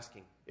it we're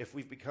asking? If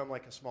we've become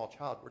like a small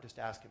child, we're just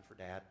asking for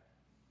Dad.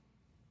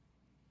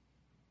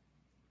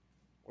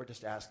 We're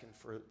just asking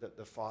for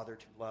the Father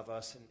to love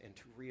us and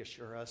to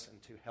reassure us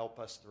and to help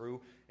us through.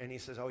 And he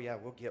says, oh yeah,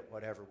 we'll get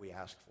whatever we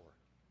ask for.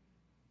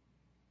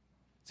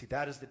 See,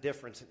 that is the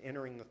difference in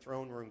entering the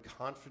throne room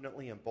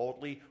confidently and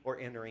boldly or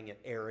entering it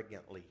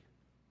arrogantly.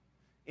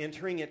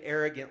 Entering it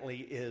arrogantly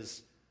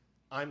is,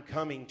 I'm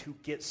coming to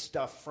get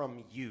stuff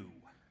from you.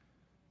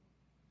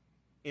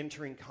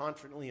 Entering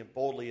confidently and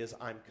boldly is,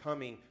 I'm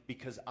coming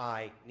because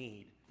I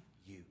need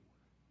you.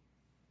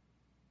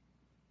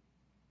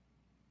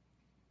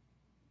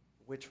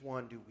 Which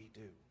one do we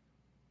do?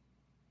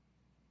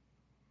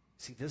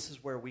 See, this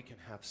is where we can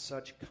have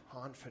such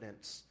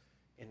confidence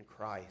in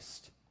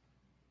Christ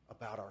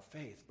about our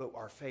faith. But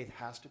our faith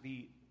has to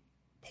be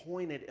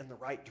pointed in the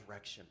right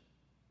direction.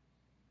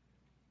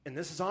 And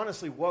this is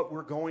honestly what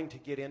we're going to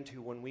get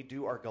into when we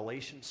do our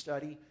Galatians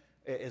study,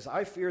 is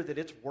I fear that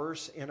it's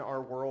worse in our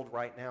world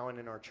right now and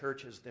in our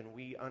churches than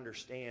we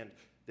understand,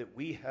 that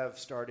we have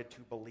started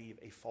to believe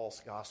a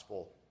false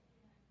gospel.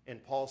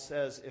 And Paul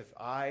says, if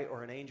I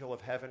or an angel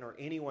of heaven or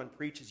anyone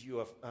preaches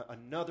you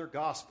another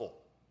gospel,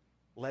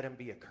 let him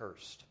be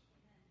accursed.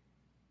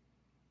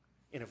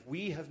 And if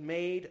we have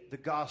made the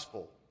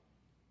gospel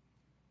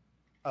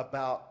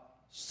about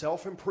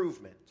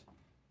self-improvement,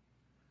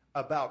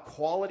 about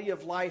quality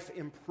of life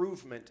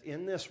improvement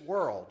in this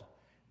world,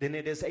 then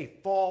it is a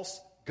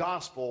false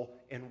gospel,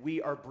 and we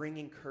are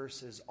bringing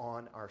curses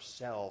on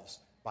ourselves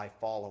by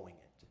following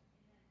it.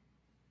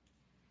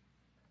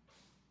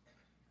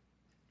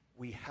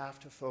 we have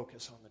to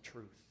focus on the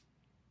truth.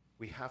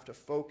 We have to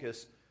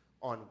focus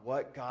on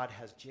what God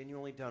has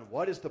genuinely done.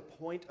 What is the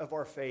point of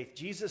our faith?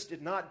 Jesus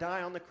did not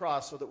die on the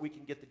cross so that we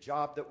can get the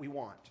job that we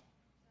want.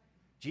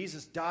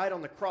 Jesus died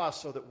on the cross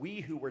so that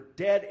we who were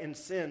dead in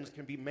sins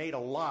can be made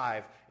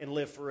alive and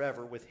live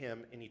forever with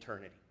him in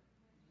eternity.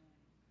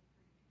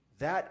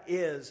 That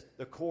is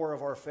the core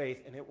of our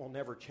faith, and it will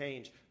never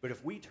change. But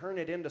if we turn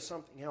it into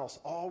something else,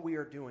 all we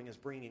are doing is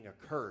bringing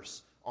a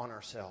curse on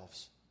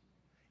ourselves.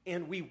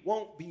 And we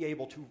won't be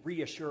able to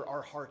reassure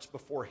our hearts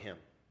before him.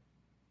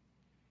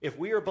 If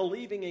we are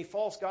believing a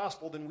false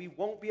gospel, then we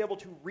won't be able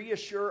to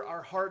reassure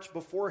our hearts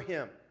before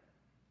him.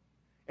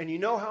 And you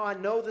know how I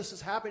know this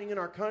is happening in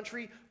our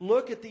country?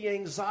 Look at the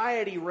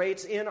anxiety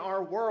rates in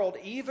our world,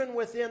 even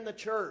within the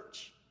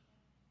church.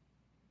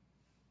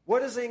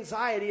 What is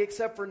anxiety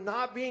except for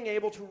not being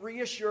able to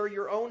reassure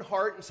your own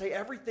heart and say,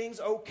 everything's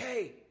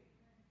okay.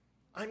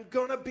 I'm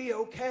going to be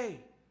okay.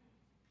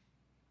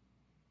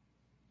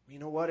 You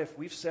know what? If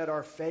we've set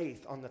our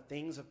faith on the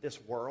things of this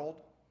world,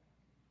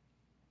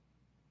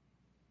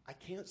 I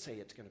can't say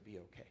it's going to be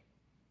okay.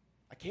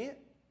 I can't.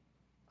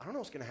 I don't know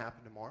what's going to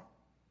happen tomorrow.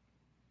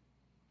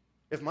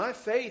 If my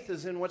faith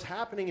is in what's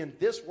happening in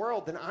this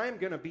world, then I'm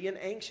going to be an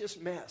anxious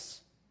mess.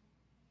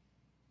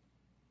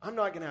 I'm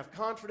not going to have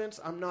confidence.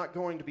 I'm not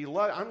going to be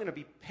loved. I'm going to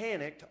be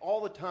panicked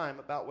all the time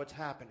about what's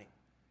happening.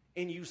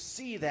 And you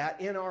see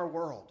that in our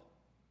world.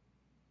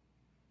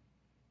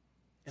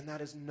 And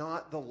that is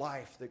not the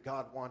life that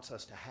God wants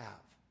us to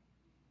have.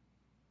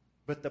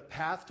 But the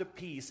path to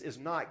peace is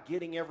not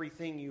getting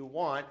everything you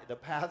want. The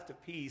path to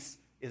peace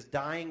is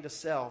dying to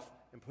self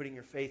and putting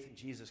your faith in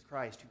Jesus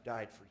Christ who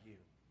died for you.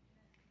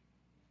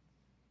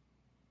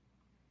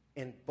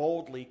 And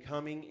boldly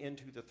coming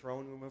into the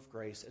throne room of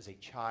grace as a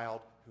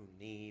child who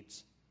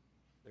needs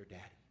their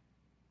daddy.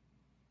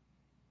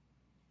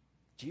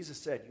 Jesus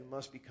said, you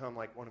must become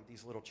like one of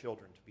these little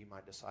children to be my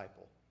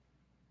disciple.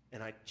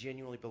 And I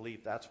genuinely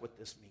believe that's what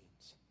this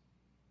means.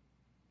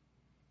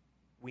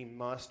 We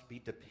must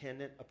be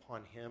dependent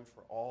upon him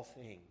for all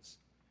things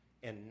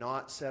and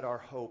not set our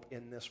hope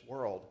in this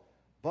world.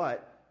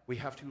 But we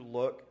have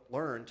to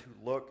learn to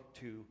look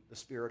to the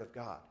Spirit of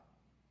God.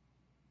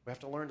 We have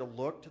to learn to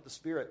look to the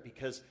Spirit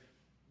because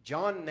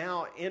John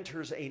now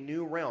enters a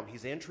new realm.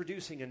 He's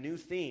introducing a new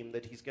theme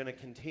that he's going to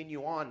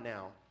continue on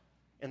now,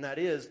 and that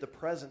is the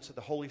presence of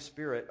the Holy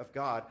Spirit of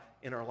God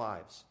in our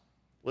lives.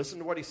 Listen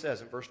to what he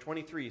says in verse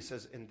 23. He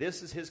says, and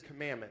this is his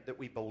commandment, that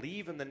we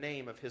believe in the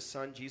name of his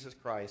Son, Jesus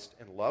Christ,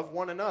 and love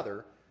one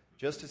another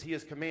just as he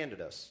has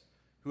commanded us.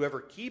 Whoever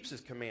keeps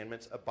his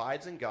commandments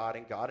abides in God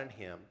and God in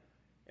him.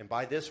 And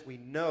by this we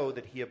know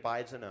that he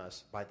abides in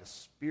us by the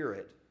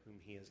Spirit whom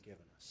he has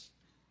given us.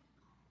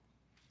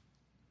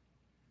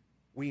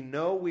 We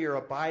know we are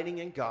abiding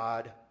in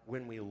God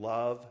when we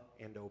love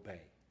and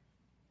obey.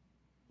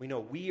 We know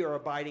we are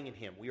abiding in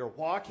him. We are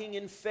walking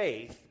in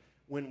faith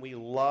when we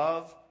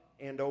love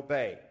and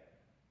obey.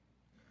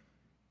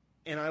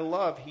 And I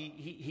love,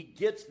 he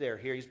gets there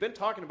here. He's been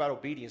talking about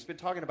obedience. He's been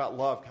talking about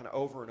love kind of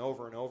over and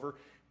over and over.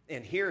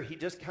 And here he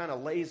just kind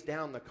of lays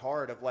down the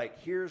card of like,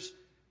 here,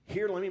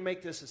 let me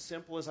make this as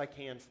simple as I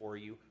can for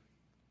you.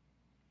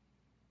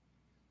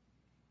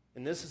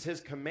 And this is his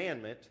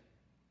commandment,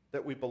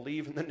 that we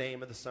believe in the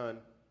name of the Son,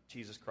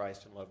 Jesus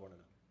Christ, and love one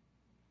another.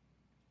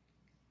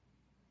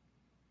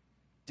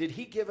 Did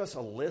he give us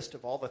a list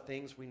of all the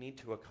things we need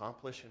to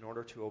accomplish in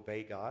order to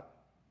obey God?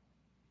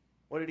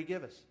 What did he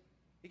give us?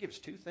 He gives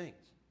two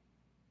things.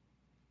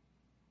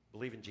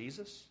 Believe in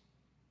Jesus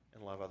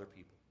and love other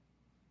people.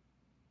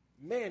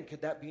 Man,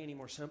 could that be any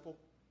more simple?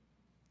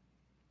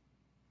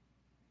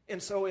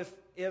 And so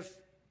if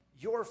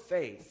your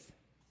faith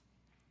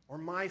or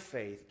my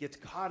faith gets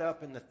caught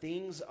up in the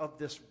things of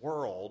this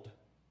world,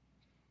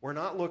 we're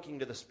not looking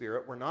to the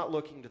Spirit, we're not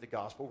looking to the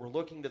gospel, we're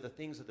looking to the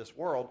things of this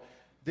world,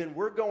 then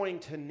we're going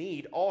to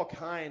need all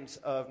kinds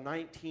of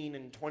 19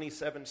 and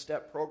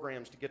 27-step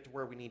programs to get to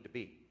where we need to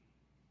be.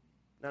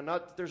 Now,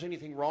 not that there's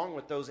anything wrong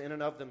with those in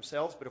and of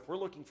themselves, but if we're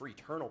looking for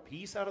eternal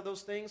peace out of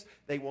those things,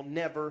 they will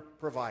never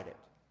provide it.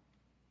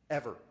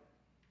 Ever.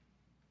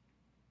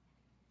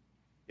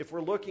 If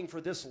we're looking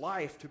for this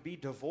life to be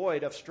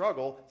devoid of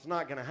struggle, it's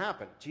not going to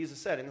happen. Jesus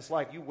said, in this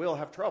life you will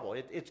have trouble.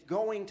 It's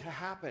going to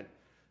happen.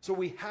 So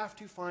we have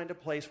to find a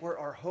place where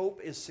our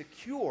hope is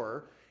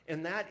secure,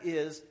 and that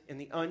is in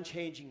the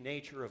unchanging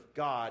nature of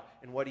God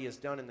and what he has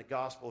done in the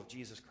gospel of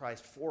Jesus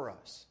Christ for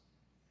us.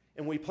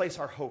 And we place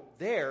our hope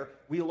there,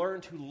 we learn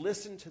to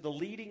listen to the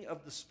leading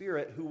of the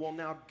Spirit who will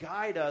now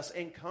guide us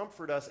and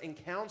comfort us and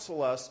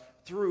counsel us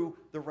through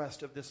the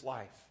rest of this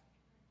life.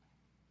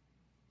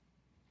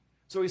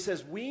 So he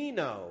says, we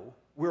know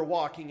we're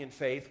walking in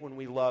faith when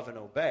we love and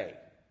obey.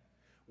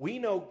 We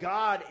know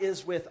God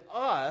is with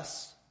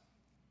us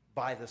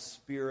by the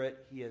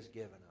Spirit he has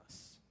given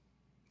us.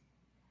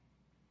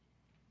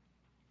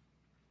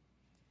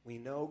 We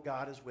know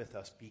God is with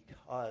us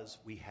because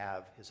we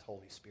have his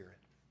Holy Spirit.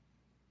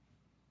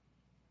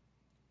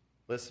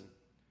 Listen,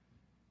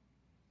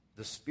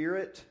 the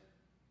Spirit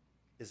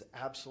is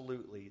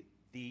absolutely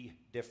the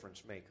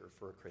difference maker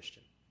for a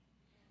Christian.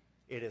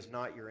 It is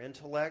not your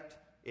intellect.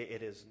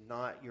 It is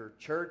not your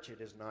church. It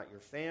is not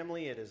your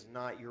family. It is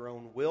not your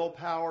own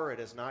willpower. It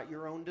is not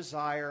your own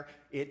desire.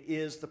 It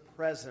is the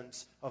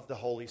presence of the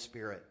Holy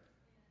Spirit.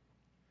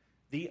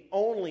 The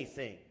only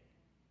thing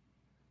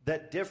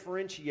that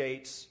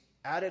differentiates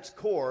at its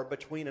core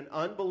between an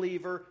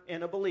unbeliever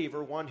and a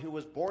believer, one who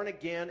was born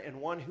again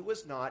and one who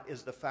was not,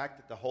 is the fact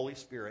that the Holy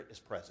Spirit is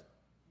present.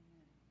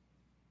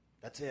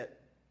 That's it.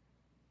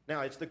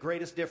 Now, it's the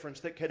greatest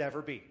difference that could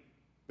ever be.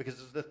 Because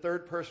as the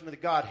third person of the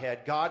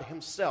Godhead, God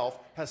himself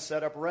has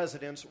set up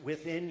residence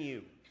within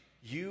you.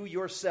 You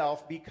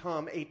yourself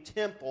become a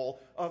temple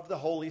of the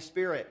Holy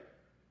Spirit.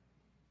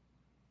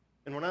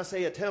 And when I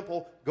say a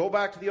temple, go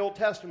back to the Old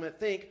Testament,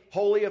 think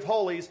Holy of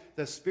Holies,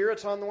 the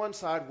Spirit's on the one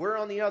side, we're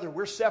on the other,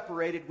 we're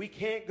separated, we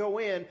can't go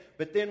in.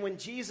 But then when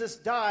Jesus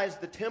dies,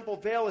 the temple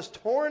veil is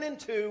torn in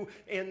two,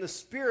 and the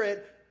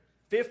Spirit,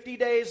 50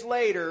 days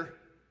later,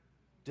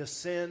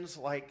 descends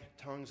like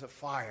tongues of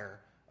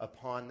fire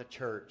upon the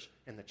church,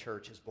 and the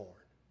church is born.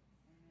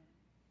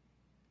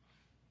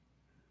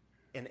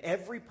 And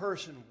every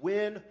person,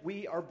 when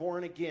we are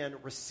born again,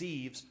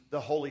 receives the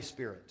Holy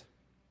Spirit.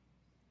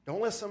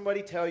 Don't let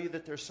somebody tell you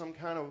that there's some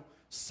kind of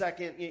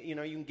second, you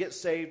can get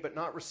saved but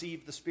not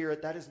receive the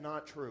Spirit. That is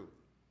not true.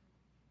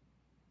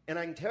 And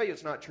I can tell you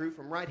it's not true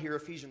from right here,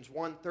 Ephesians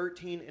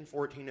 1:13 and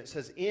 14. It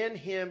says, "In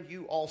him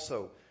you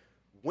also,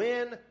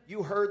 when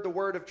you heard the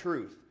word of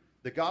truth,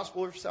 the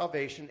gospel of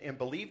salvation, and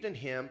believed in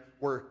him,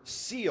 were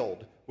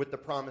sealed with the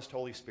promised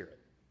Holy Spirit."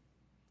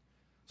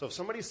 So if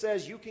somebody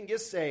says you can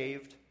get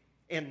saved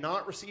and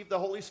not receive the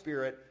Holy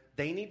Spirit,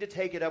 they need to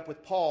take it up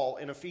with Paul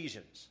in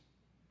Ephesians.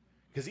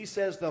 Because he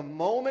says the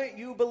moment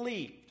you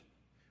believed,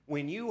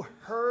 when you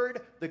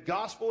heard the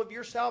gospel of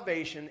your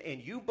salvation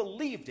and you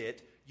believed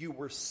it, you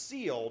were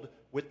sealed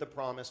with the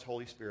promised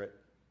Holy Spirit.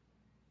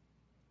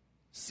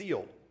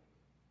 Sealed.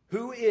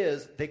 Who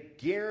is the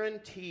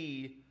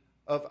guarantee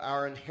of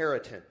our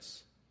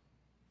inheritance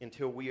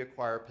until we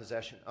acquire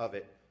possession of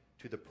it,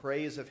 to the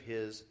praise of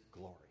his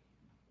glory.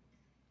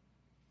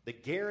 The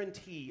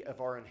guarantee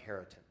of our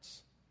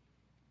inheritance.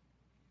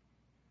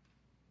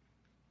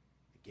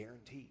 The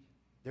guarantee.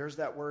 There's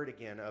that word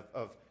again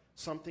of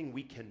something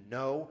we can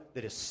know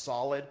that is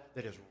solid,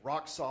 that is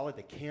rock solid,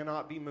 that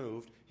cannot be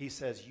moved. He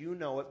says you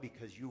know it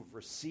because you've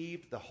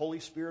received the Holy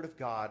Spirit of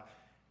God,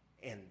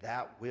 and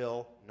that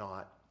will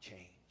not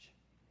change.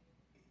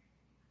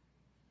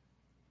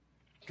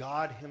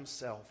 God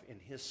himself in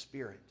his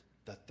Spirit,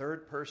 the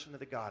third person of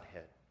the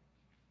Godhead,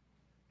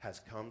 has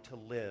come to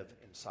live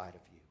inside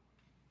of you.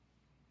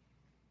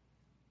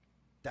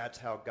 That's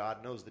how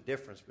God knows the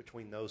difference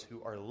between those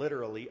who are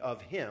literally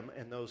of him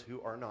and those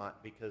who are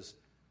not, because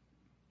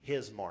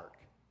his mark,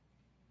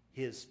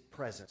 his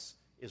presence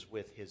is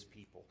with his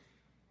people.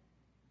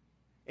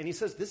 And he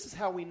says this is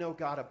how we know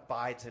God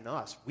abides in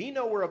us. We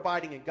know we're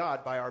abiding in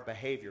God by our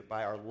behavior,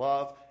 by our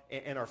love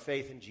and our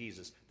faith in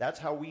Jesus. That's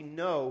how we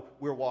know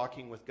we're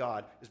walking with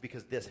God, is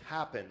because this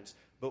happens.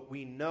 But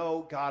we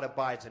know God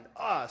abides in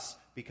us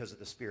because of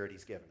the Spirit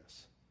he's given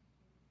us.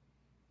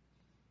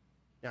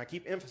 Now, I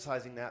keep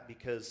emphasizing that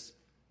because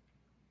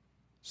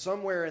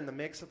somewhere in the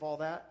mix of all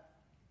that,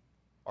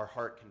 our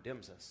heart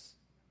condemns us.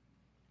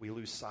 We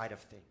lose sight of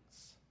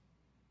things.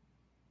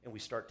 And we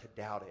start to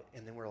doubt it.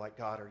 And then we're like,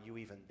 God, are you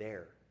even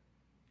there?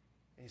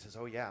 And he says,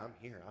 oh yeah, I'm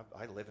here.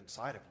 I live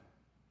inside of you.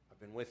 I've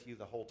been with you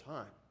the whole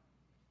time.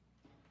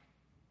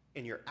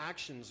 And your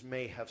actions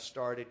may have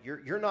started.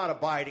 You're not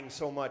abiding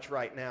so much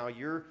right now.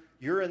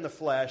 You're in the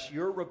flesh.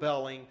 You're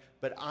rebelling.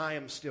 But I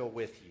am still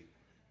with you.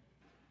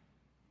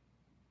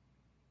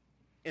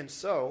 And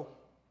so,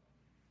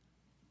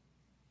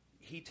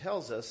 he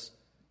tells us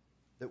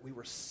that we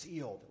were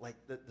sealed. Like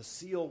the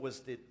seal was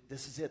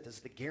this is it. This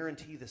is the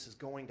guarantee this is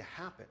going to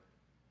happen.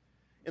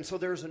 And so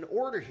there's an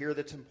order here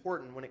that's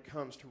important when it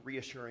comes to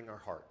reassuring our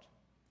heart.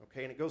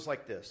 Okay, and it goes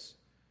like this.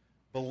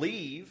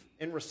 Believe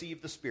and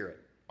receive the Spirit.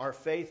 Our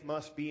faith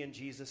must be in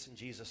Jesus and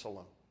Jesus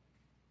alone.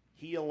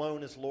 He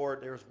alone is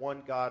Lord. There's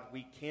one God.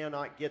 We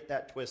cannot get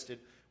that twisted.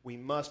 We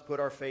must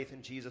put our faith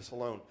in Jesus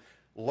alone.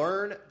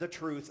 Learn the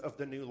truth of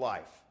the new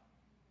life.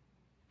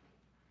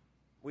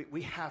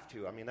 We have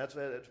to. I mean, that's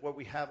what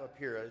we have up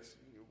here.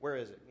 Where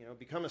is it?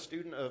 Become a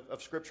student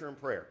of Scripture and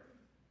prayer.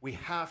 We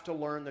have to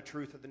learn the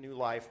truth of the new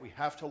life. We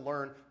have to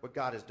learn what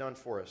God has done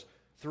for us.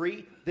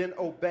 3, then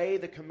obey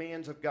the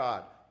commands of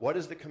God. What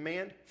is the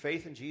command?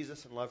 Faith in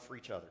Jesus and love for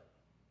each other.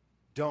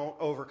 Don't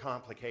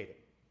overcomplicate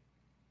it.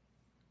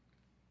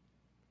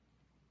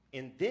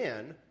 And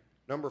then,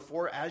 number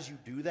 4, as you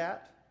do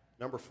that,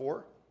 number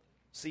 4,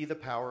 see the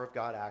power of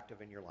God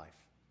active in your life.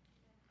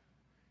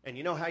 And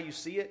you know how you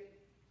see it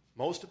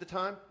most of the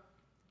time?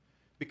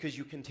 Because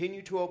you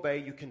continue to obey,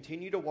 you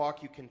continue to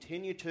walk, you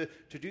continue to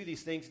do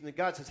these things, and then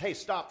God says, hey,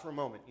 stop for a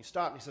moment. You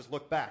stop, and he says,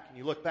 look back. And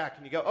you look back,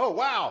 and you go, oh,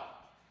 wow,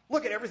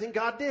 look at everything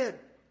God did.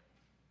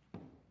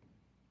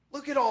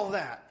 Look at all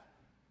that.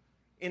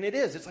 And it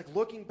is. It's like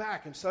looking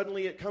back, and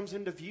suddenly it comes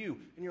into view.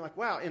 And you're like,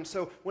 wow. And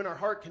so when our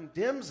heart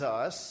condemns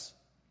us,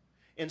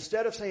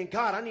 instead of saying,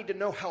 God, I need to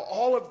know how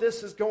all of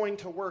this is going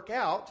to work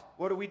out,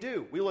 what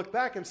do? We look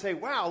back and say,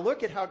 wow,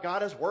 look at how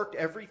God has worked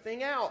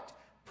everything out.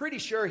 Pretty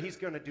sure he's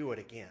going to do it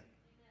again.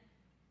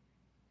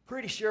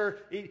 Pretty sure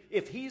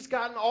if he's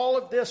gotten all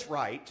of this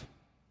right,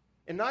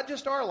 and not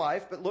just our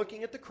life, but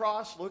looking at the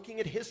cross, looking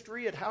at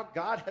history, at how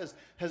God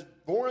has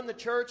borne the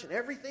church and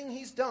everything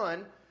he's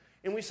done,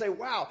 and we say,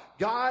 wow,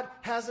 God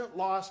hasn't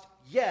lost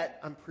yet,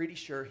 I'm pretty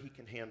sure he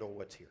can handle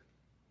what's here.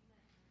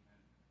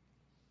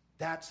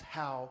 That's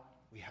how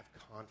we have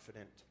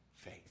confident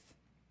faith.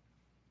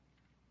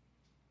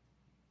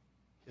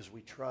 Is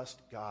we trust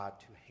God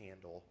to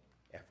handle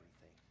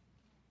everything.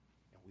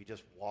 And we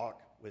just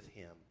walk with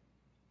him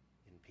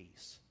in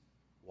peace.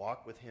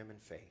 Walk with him in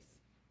faith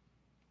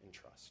and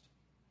trust.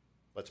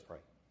 Let's pray.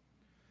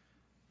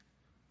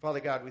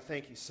 Father God, we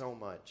thank you so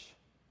much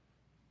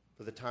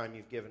for the time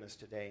you've given us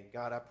today. And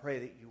God, I pray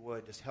that you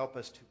would just help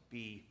us to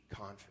be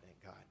confident,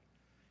 God.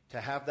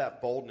 To have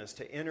that boldness,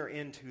 to enter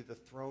into the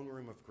throne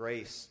room of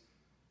grace.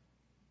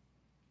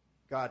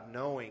 God,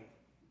 knowing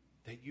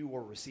that you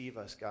will receive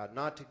us, God.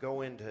 Not to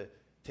go in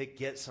to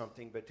get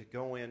something, but to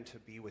go in to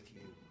be with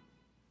you.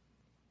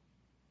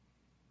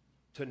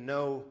 To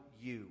know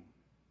you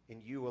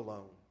and you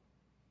alone.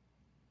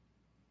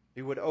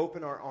 We would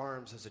open our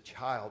arms as a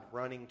child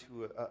running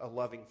to a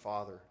loving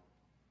Father,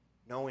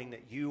 knowing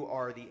that you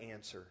are the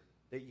answer,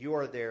 that you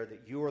are there,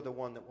 that you are the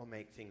one that will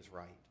make things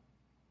right.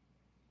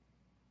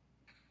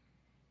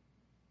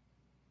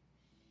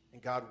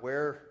 And God,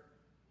 where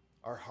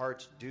our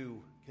hearts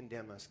do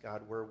condemn us,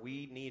 God, where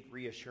we need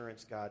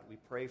reassurance, God, we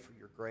pray for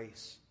your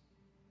grace.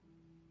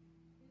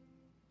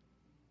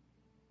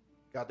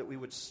 God, that we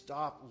would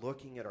stop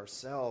looking at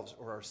ourselves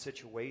or our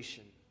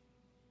situation.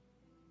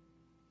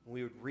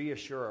 We would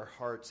reassure our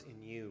hearts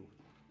in you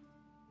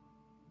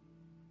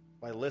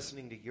by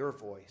listening to your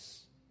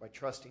voice, by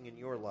trusting in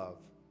your love,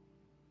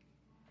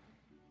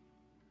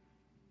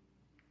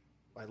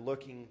 by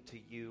looking to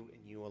you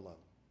and you alone.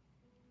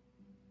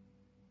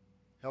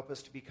 Help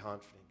us to be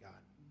confident, God.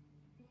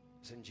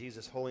 It's in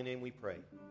Jesus' holy name we pray.